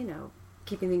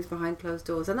 keeping things behind closed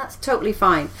doors, and that's totally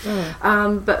fine.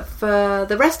 But for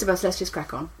the rest of us, let's just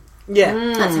crack on. Yeah.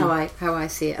 That's how I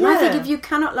see it. And I think if you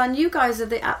cannot learn, you guys are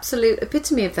the absolute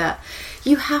epitome of that.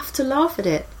 You have to laugh at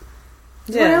it.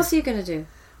 Yeah. What else are you going to do?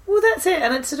 Well, that's it,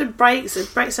 and it sort of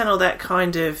breaks down all that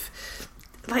kind of,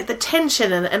 like, the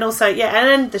tension and also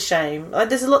and the shame. Like,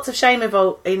 there's lots of shame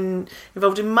involved in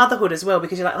motherhood as well,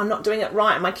 because you're like, I'm not doing it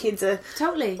right, and my kids are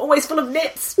Totally always full of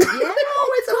nits.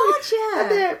 Yeah.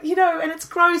 And they're, and it's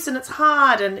gross and it's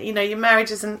hard, and your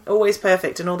marriage isn't always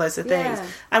perfect and all those sort of things.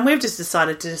 And we've just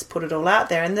decided to just put it all out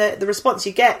there, and the response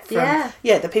you get from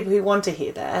the people who want to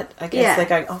hear that, I guess they're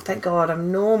going, "Oh, thank God,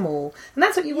 I'm normal," and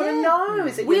that's what you want to know,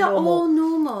 is that we you're are normal. all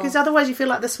normal, because otherwise you feel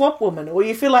like the swap woman, or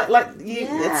you feel like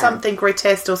it's something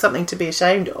grotesque or something to be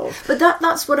ashamed of. But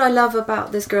that's what I love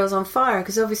about this Girls on Fire,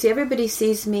 because obviously everybody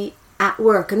sees me at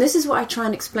work, and this is what I try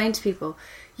and explain to people.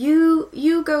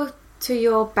 You go to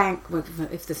your bank, well,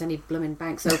 if there's any blooming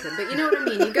banks open, but you know what I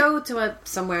mean. You go to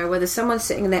somewhere where there's someone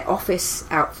sitting in their office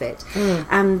outfit,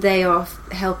 and they are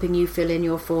helping you fill in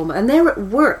your form, and they're at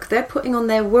work. They're putting on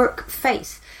their work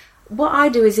face. What I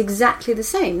do is exactly the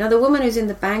same. Now, the woman who's in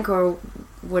the bank or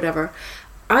whatever,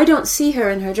 I don't see her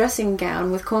in her dressing gown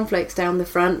with cornflakes down the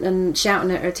front and shouting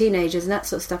at her teenagers and that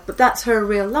sort of stuff, but that's her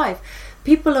real life.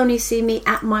 People only see me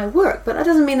at my work, but that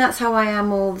doesn't mean that's how I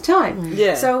am all the time.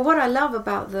 Yeah. So what I love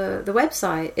about the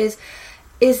website is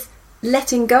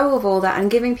letting go of all that and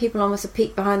giving people almost a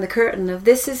peek behind the curtain of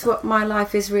this is what my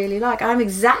life is really like. I'm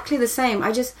exactly the same.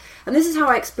 And this is how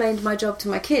I explained my job to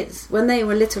my kids when they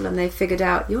were little and they figured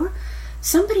out,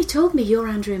 somebody told me you're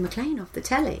Andrea McLean off the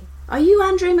telly. Are you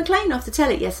Andrea McLean off the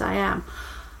telly? Yes, I am.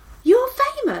 You're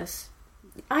famous.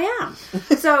 I am.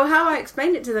 So how I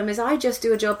explained it to them is I just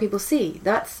do a job people see.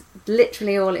 That's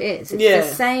literally all it is. It's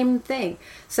the same thing.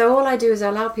 So all I do is I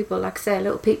allow people, like I say, a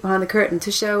little peek behind the curtain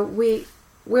to show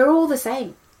we're all the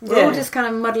same. We're all just kind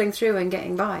of muddling through and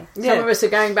getting by. Some of us are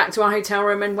going back to our hotel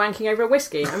room and wanking over a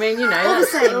whiskey. I mean, all the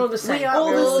same. All the same. We are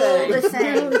all the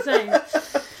same. All the same.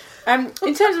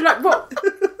 In terms of like, what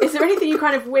is there anything you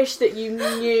kind of wish that you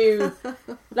knew?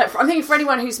 Like, I'm thinking for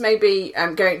anyone who's maybe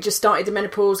just started the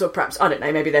menopause, or perhaps I don't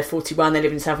know, maybe they're 41, they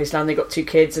live in South East London, they've got 2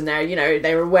 kids, and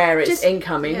they're aware it's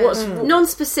incoming. Yeah. What's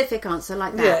non-specific answer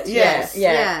like that?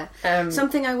 Yeah.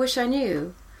 Something I wish I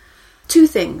knew. 2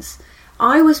 things.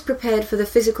 I was prepared for the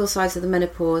physical sides of the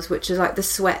menopause, which is like the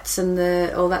sweats and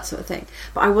all that sort of thing.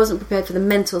 But I wasn't prepared for the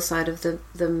mental side of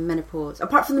the menopause.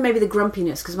 Apart from maybe the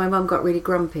grumpiness, because my mum got really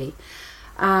grumpy.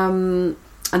 And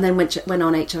then went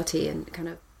on HRT and kind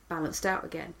of balanced out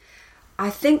again. I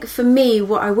think for me,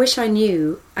 what I wish I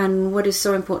knew, and what is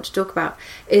so important to talk about,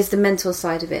 is the mental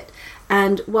side of it.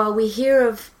 And while we hear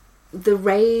of the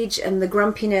rage and the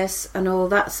grumpiness and all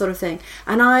that sort of thing,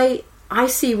 and I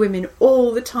see women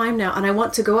all the time now, and I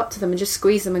want to go up to them and just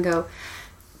squeeze them and go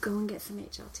and get some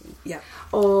HRT. Yeah.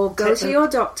 Or go to your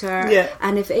doctor. Yeah.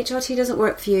 And if HRT doesn't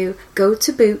work for you, go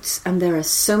to Boots, and there are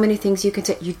so many things you can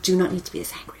take. You do not need to be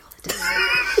this angry all the time.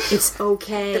 It's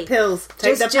okay. The pills.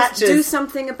 Take the patches. Just do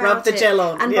something about it. Rub the gel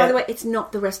on. And by the way, it's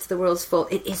not the rest of the world's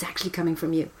fault. It is actually coming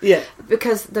from you. Yeah.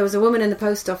 Because there was a woman in the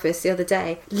post office the other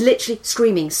day, literally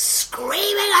screaming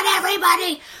at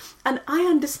everybody. And I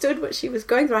understood what she was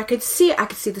going through. I could see it. I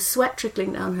could see the sweat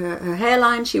trickling down her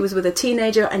hairline. She was with a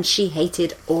teenager and she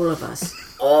hated all of us.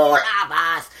 All of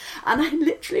us. And I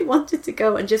literally wanted to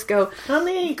go and just go,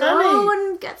 honey,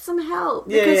 and get some help.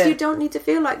 Because you don't need to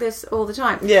feel like this all the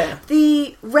time. Yeah.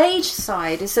 The rage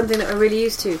side is something that we're really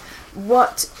used to.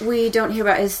 What we don't hear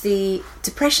about is the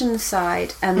depression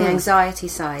side and the anxiety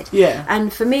side. Yeah.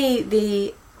 And for me,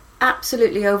 the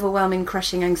absolutely overwhelming,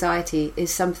 crushing anxiety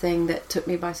is something that took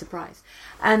me by surprise.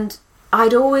 And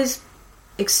I'd always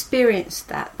experienced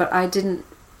that, but I didn't,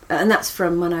 and that's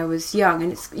from when I was young.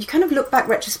 And you kind of look back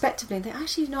retrospectively and think,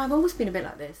 actually, no, I've always been a bit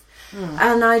like this.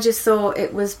 And I just thought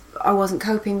I wasn't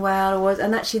coping well,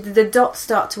 and actually the dots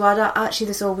start to add up. Actually,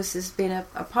 this always has been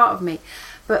a part of me.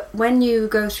 But when you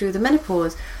go through the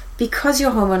menopause, because your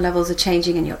hormone levels are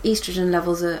changing and your estrogen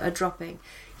levels are dropping,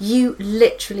 you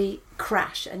literally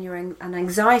crash, and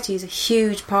anxiety is a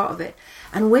huge part of it.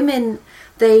 And women,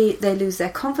 they lose their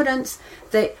confidence.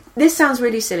 This sounds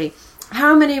really silly.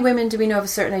 How many women do we know of a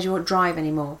certain age who won't drive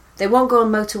anymore? They won't go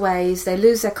on motorways. They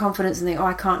lose their confidence and think,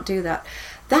 I can't do that.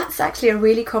 That's actually a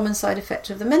really common side effect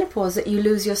of the menopause, that you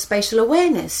lose your spatial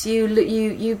awareness. You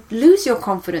lose your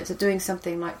confidence at doing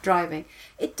something like driving.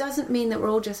 It doesn't mean that we're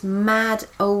all just mad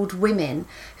old women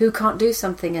who can't do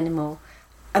something anymore.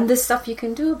 And there's stuff you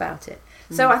can do about it.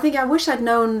 So I think I wish I'd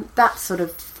known that sort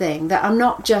of thing, that I'm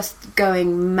not just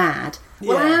going mad.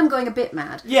 Well, I am going a bit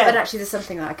mad, but actually there's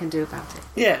something that I can do about it.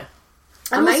 Yeah.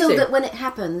 And also that when it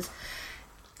happens,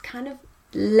 kind of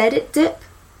let it dip.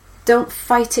 Don't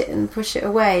fight it and push it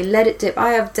away. Let it dip.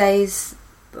 I have days,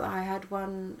 I had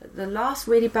one, the last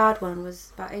really bad one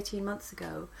was about 18 months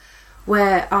ago,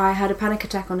 where I had a panic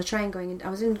attack on a train going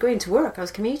to work, I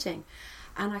was commuting.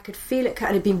 And I could feel it. It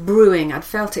had been brewing. I'd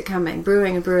felt it coming,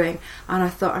 brewing. And I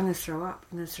thought, I'm going to throw up.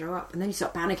 And then you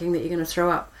start panicking that you're going to throw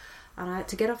up. And I had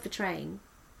to get off the train,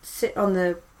 sit on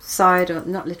the side, or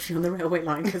not literally on the railway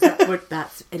line, because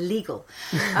that's illegal.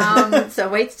 So I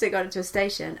waited till I got into a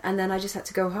station, and then I just had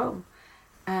to go home.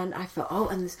 And I thought,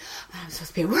 I'm supposed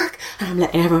to be at work, and I'm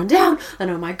letting everyone down,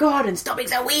 and oh my God, and stop being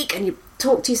so weak. And you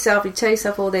talk to yourself, you tell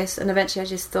yourself all this, and eventually I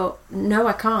just thought, no,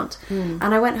 I can't. And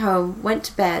I went home, went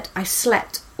to bed, I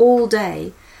slept all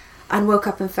day, and woke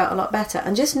up and felt a lot better.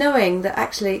 And just knowing that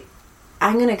actually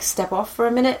I'm going to step off for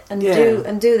a minute and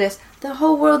do this, the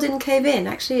whole world didn't cave in.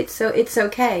 Actually, it's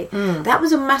okay. That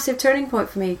was a massive turning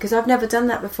point for me, because I've never done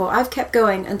that before. I've kept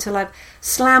going until I've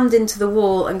slammed into the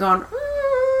wall and gone,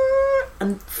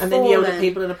 and then yelled at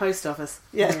people in a post office.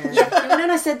 Yeah.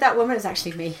 When I said that woman, it's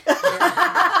actually me.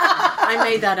 I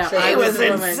made that up. It was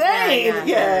insane.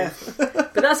 Yeah.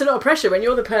 But that's a lot of pressure when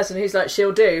you're the person who's like,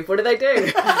 she'll do. What do they do?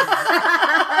 Shit.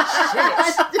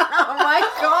 Oh my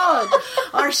God.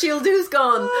 Our she'll do's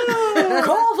gone.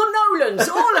 Call the Nolans,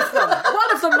 all of them.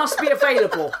 One of them must be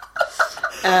available.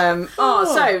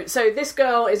 So This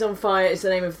Girl is on Fire is the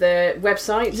name of the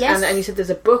website. Yes. And you said there's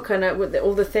a book and with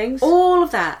all the things? All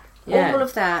of that. Yeah. All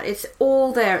of that. It's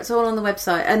all there. It's all on the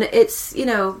website. And it's,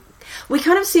 we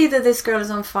kind of see that This Girl is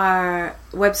on Fire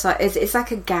website it's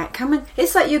like a gang.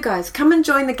 It's like you guys. Come and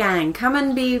join the gang. Come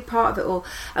and be part of it all.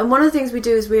 And one of the things we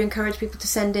do is we encourage people to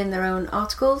send in their own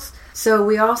articles. So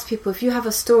we ask people, if you have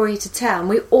a story to tell, and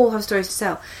we all have stories to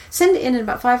tell, send it in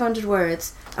about 500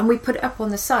 words and we put it up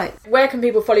on the site. Where can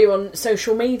people follow you on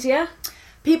social media?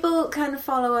 People can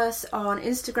follow us on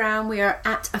Instagram. We are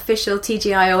at official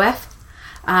TGIOF.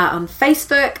 On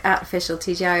Facebook at official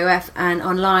TGIOF, and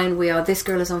online we are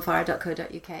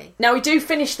thisgirlisonfire.co.uk. Now we do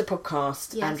finish the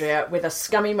podcast, Yes. Andrea, with a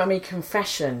scummy mummy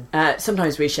confession.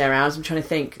 Sometimes we share ours. I'm trying to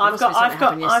think.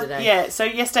 So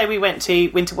yesterday we went to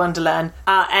Winter Wonderland,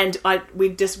 and we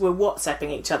just were WhatsApping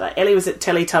each other. Ellie was at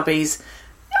Teletubbies.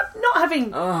 Not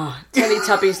having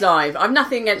Teletubbies live. I've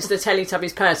nothing against the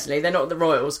Teletubbies personally. They're not the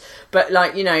Royals, but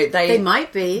they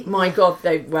might be. My God,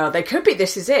 they could be.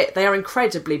 This is it. They are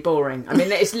incredibly boring. I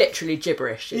mean, it's literally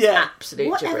gibberish. It's absolute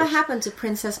gibberish. Whatever happened to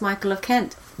Princess Michael of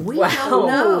Kent? We don't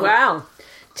know. Wow.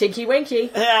 Tinky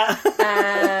Winky.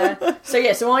 Yeah.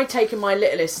 So I'd taken my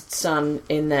littlest son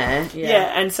in there.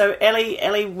 Yeah, and so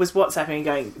Ellie was WhatsApping and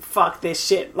going, fuck this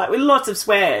shit, like with lots of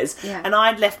swears. Yeah. And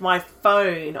I'd left my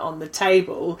phone on the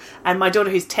table, and my daughter,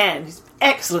 who's 10, who's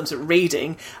excellent at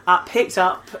reading, picked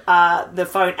up the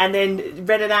phone and then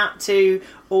read it out to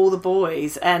all the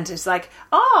boys, and it's like,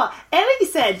 Ellie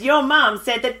said your mum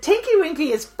said that Tinky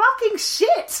Winky is fucking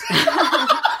shit.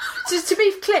 Just to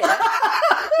be clear, what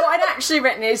I'd actually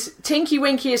written is Tinky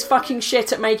Winky is fucking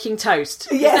shit at making toast.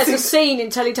 Yes, there's a scene in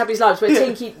Teletubbies Lives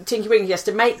where Tinky Winky has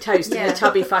to make toast in the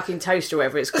tubby fucking toast or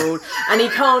whatever it's called, and he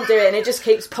can't do it, and it just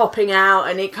keeps popping out,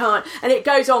 and it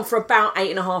goes on for about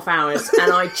 8.5 hours,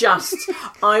 and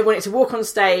I wanted to walk on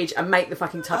stage and make the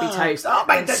fucking tubby toast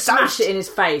and smash it in his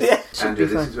face. Yeah. Andrew,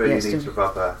 this is where you need to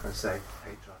rub her and say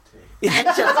HRT.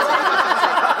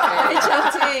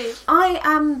 HRT. I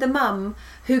am the mum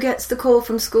who gets the call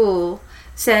from school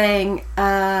saying,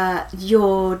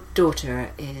 your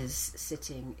daughter is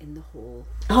sitting in the hall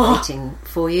waiting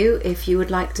for you, if you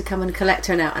would like to come and collect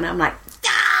her now. And I'm like,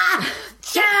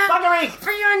 buggery!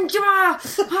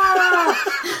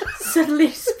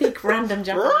 Suddenly speak random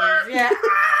Japanese.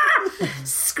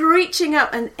 Screeching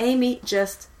up, and Amy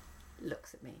just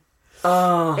looks at me.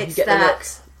 It's It's you get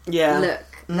that the looks.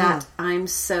 look that I'm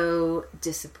so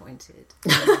disappointed.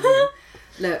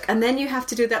 Look, and then you have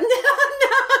to do that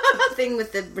thing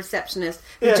with the receptionist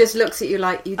who just looks at you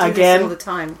like you do this all the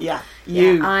time.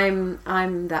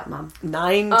 I'm that mum.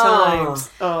 9 times.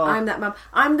 I'm that mum.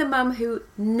 I'm the mum who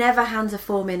never hands a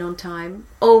form in on time.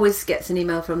 Always gets an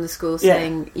email from the school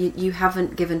saying you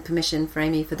haven't given permission for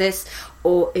Amy for this,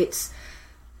 or it's.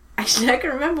 Actually, I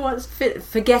can remember once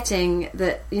forgetting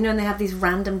that, and they have these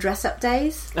random dress-up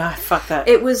days. Ah, fuck that.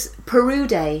 It was Peru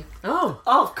Day. Oh,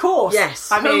 of course. Yes.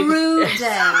 Peru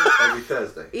Day. Every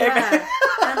Thursday. Yeah.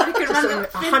 And I can remember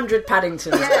 100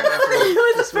 Paddingtons. Yeah.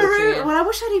 It was Peru. Well, I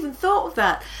wish I'd even thought of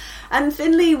that. And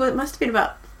Finley must have been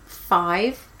about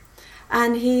 5,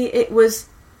 and it was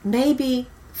maybe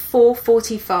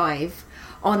 4:45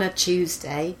 on a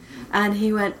Tuesday, and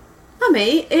he went,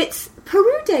 "Mummy, it's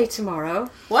Peru Day tomorrow."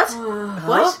 What?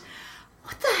 What?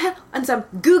 What the hell? And so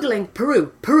I'm Googling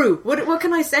Peru. What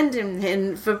can I send him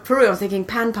in for Peru? I'm thinking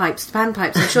pan pipes. I'm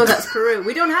sure that's Peru.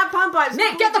 We don't have pan pipes.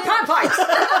 Nick, get the pan pipes!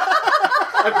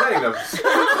 I'm playing them.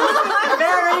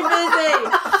 Very busy.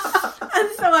 And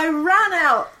so I ran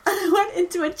out and I went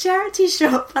into a charity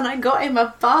shop and I got him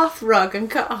a bath rug and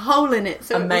cut a hole in it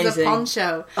so it was a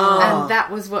poncho. And that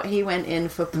was what he went in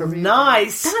for Peru.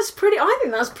 Nice. I think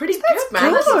that's pretty good,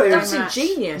 man. good. That's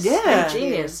ingenious. Yeah.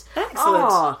 Ingenious.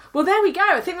 Excellent. Well, there we go.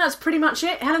 I think that's pretty much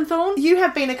it. Helen Thorne? You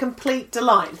have been a complete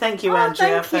delight. Thank you,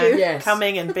 Andrea, thank you. for Yes.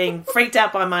 coming and being freaked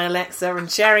out by my Alexa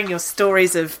and sharing your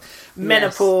stories of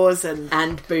menopause and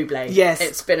Buble. Yes.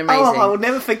 It's been amazing. Oh, I will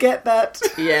never forget that.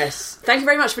 Yes. Thank you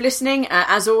very much for listening.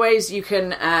 As always, you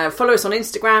can follow us on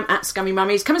Instagram at Scummy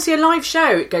Mummies. Come and see a live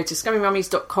show. Go to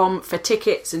scummymummies.com for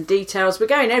tickets and details. We're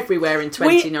going everywhere in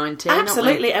 2019.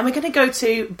 Absolutely. And we're going to go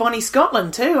to Bonnie,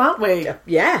 Scotland too, aren't we?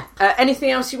 Yeah.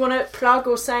 Anything else you want to plug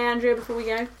or say, Andrea, before we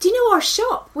go? Do you know our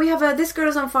shop? We have a This Girl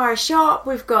Is On Fire shop.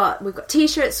 We've got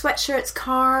t-shirts, sweatshirts,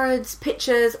 cards,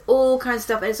 pictures, all kinds of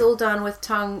stuff. And it's all done with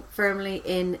tongue firmly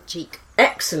in cheek.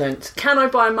 Excellent. Can I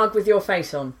buy a mug with your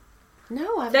face on?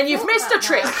 No, Then you've missed a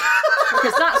trick.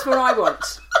 Because that's what I want.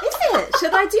 Is it?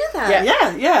 Should I do that?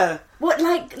 Yeah. What,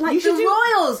 like the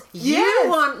royals? Yes. You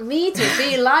want me to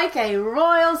be like a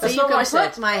royal so That's you not what I can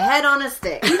said. put my head on a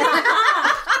stick.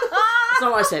 That's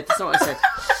not what I said.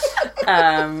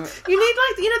 You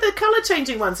need the colour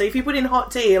changing one. So if you put in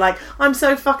hot tea, you're like, I'm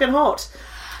so fucking hot.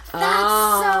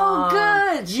 That's so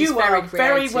good. You are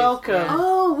very welcome. Yeah.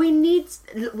 Oh,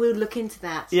 we'll look into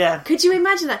that. Yeah. Could you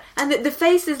imagine that? And the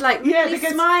face is like really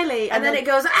smiley, and then it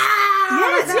goes,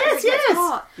 Yes.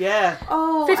 Hot. Yeah.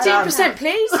 Oh, 15%,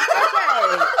 please.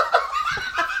 Okay.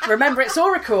 Remember, it's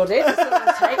all recorded. It's all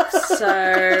on tape,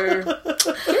 so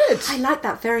good. I like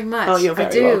that very much. Oh, you're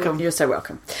very welcome. You're so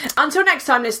welcome. Until next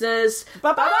time, listeners.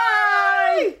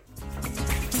 Bye-bye.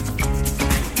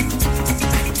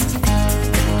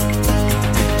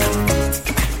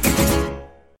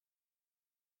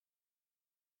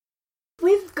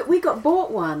 We got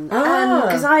bought one Ah.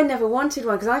 because I never wanted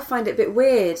one because I find it a bit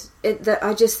weird that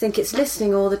I just think it's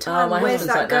listening all the time. my Where's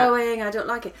husband's that like that. going? I don't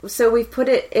like it. So we've put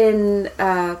it in.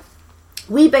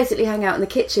 We basically hang out in the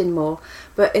kitchen more,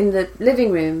 but in the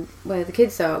living room where the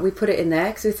kids are, we put it in there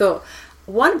because we thought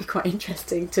one, it'd be quite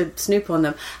interesting to snoop on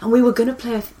them, and we were going to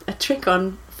play a trick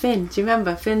on Finn. Do you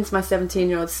remember? Finn's my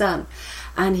 17-year-old son,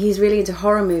 and he's really into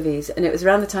horror movies, and it was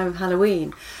around the time of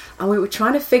Halloween, and we were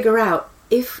trying to figure out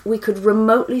if we could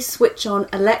remotely switch on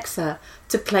Alexa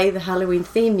to play the Halloween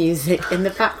theme music in the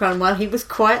background while he was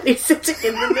quietly sitting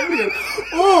in the living room,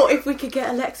 or if we could get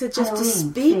Alexa just to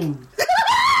speak.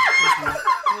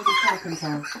 Andy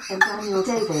Carpenter and Daniel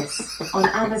Davis on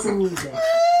Amazon Music. Oh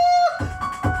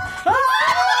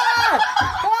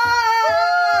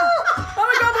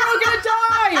my God, we're all going to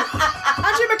die!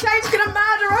 Andrea McLean's going to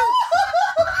murder us!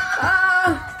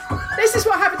 This is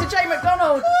what happened to Jay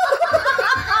McDonald.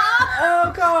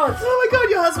 Oh God! Oh my God,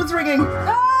 your husband's ringing.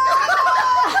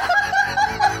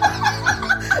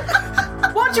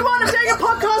 What do you want? I'm doing a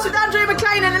podcast with Andrea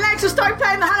McLean and Alexa started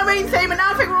playing the Halloween theme and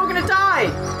now I think we're all going to die.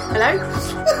 Hello?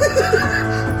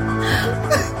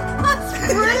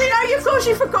 Really? No, of course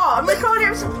you forgot. I'm recording.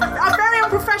 I'm very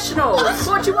unprofessional.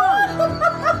 What do you want?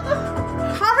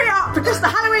 Hurry up, because the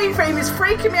Halloween theme is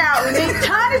freaking me out. We need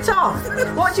turn it off.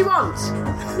 What do you want?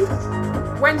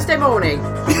 Wednesday morning.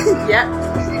 Yep.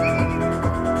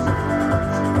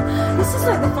 This is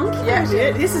like the funky version.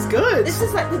 Yeah, this is good. This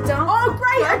is like the dance. Oh,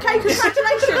 great. Okay,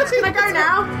 congratulations. Can I go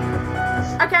now?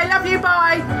 Okay, love you.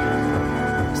 Bye.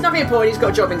 It's nothing important. He's got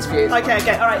a job interview.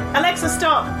 Okay, all right. Alexa,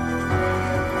 stop.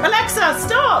 Alexa,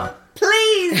 stop.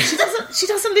 Please. She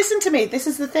doesn't listen to me. This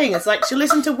is the thing. It's like she'll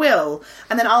listen to Will,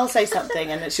 and then I'll say something,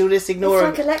 and she'll just ignore It's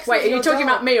like him. Alexa's Wait, are you your talking dog.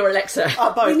 about me or Alexa?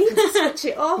 Oh, both. We need to switch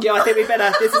it off. Yeah, I think we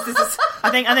better. This is. I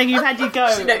think you've had your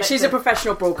go. No, she's a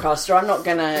professional broadcaster. I'm not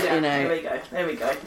gonna, There we go.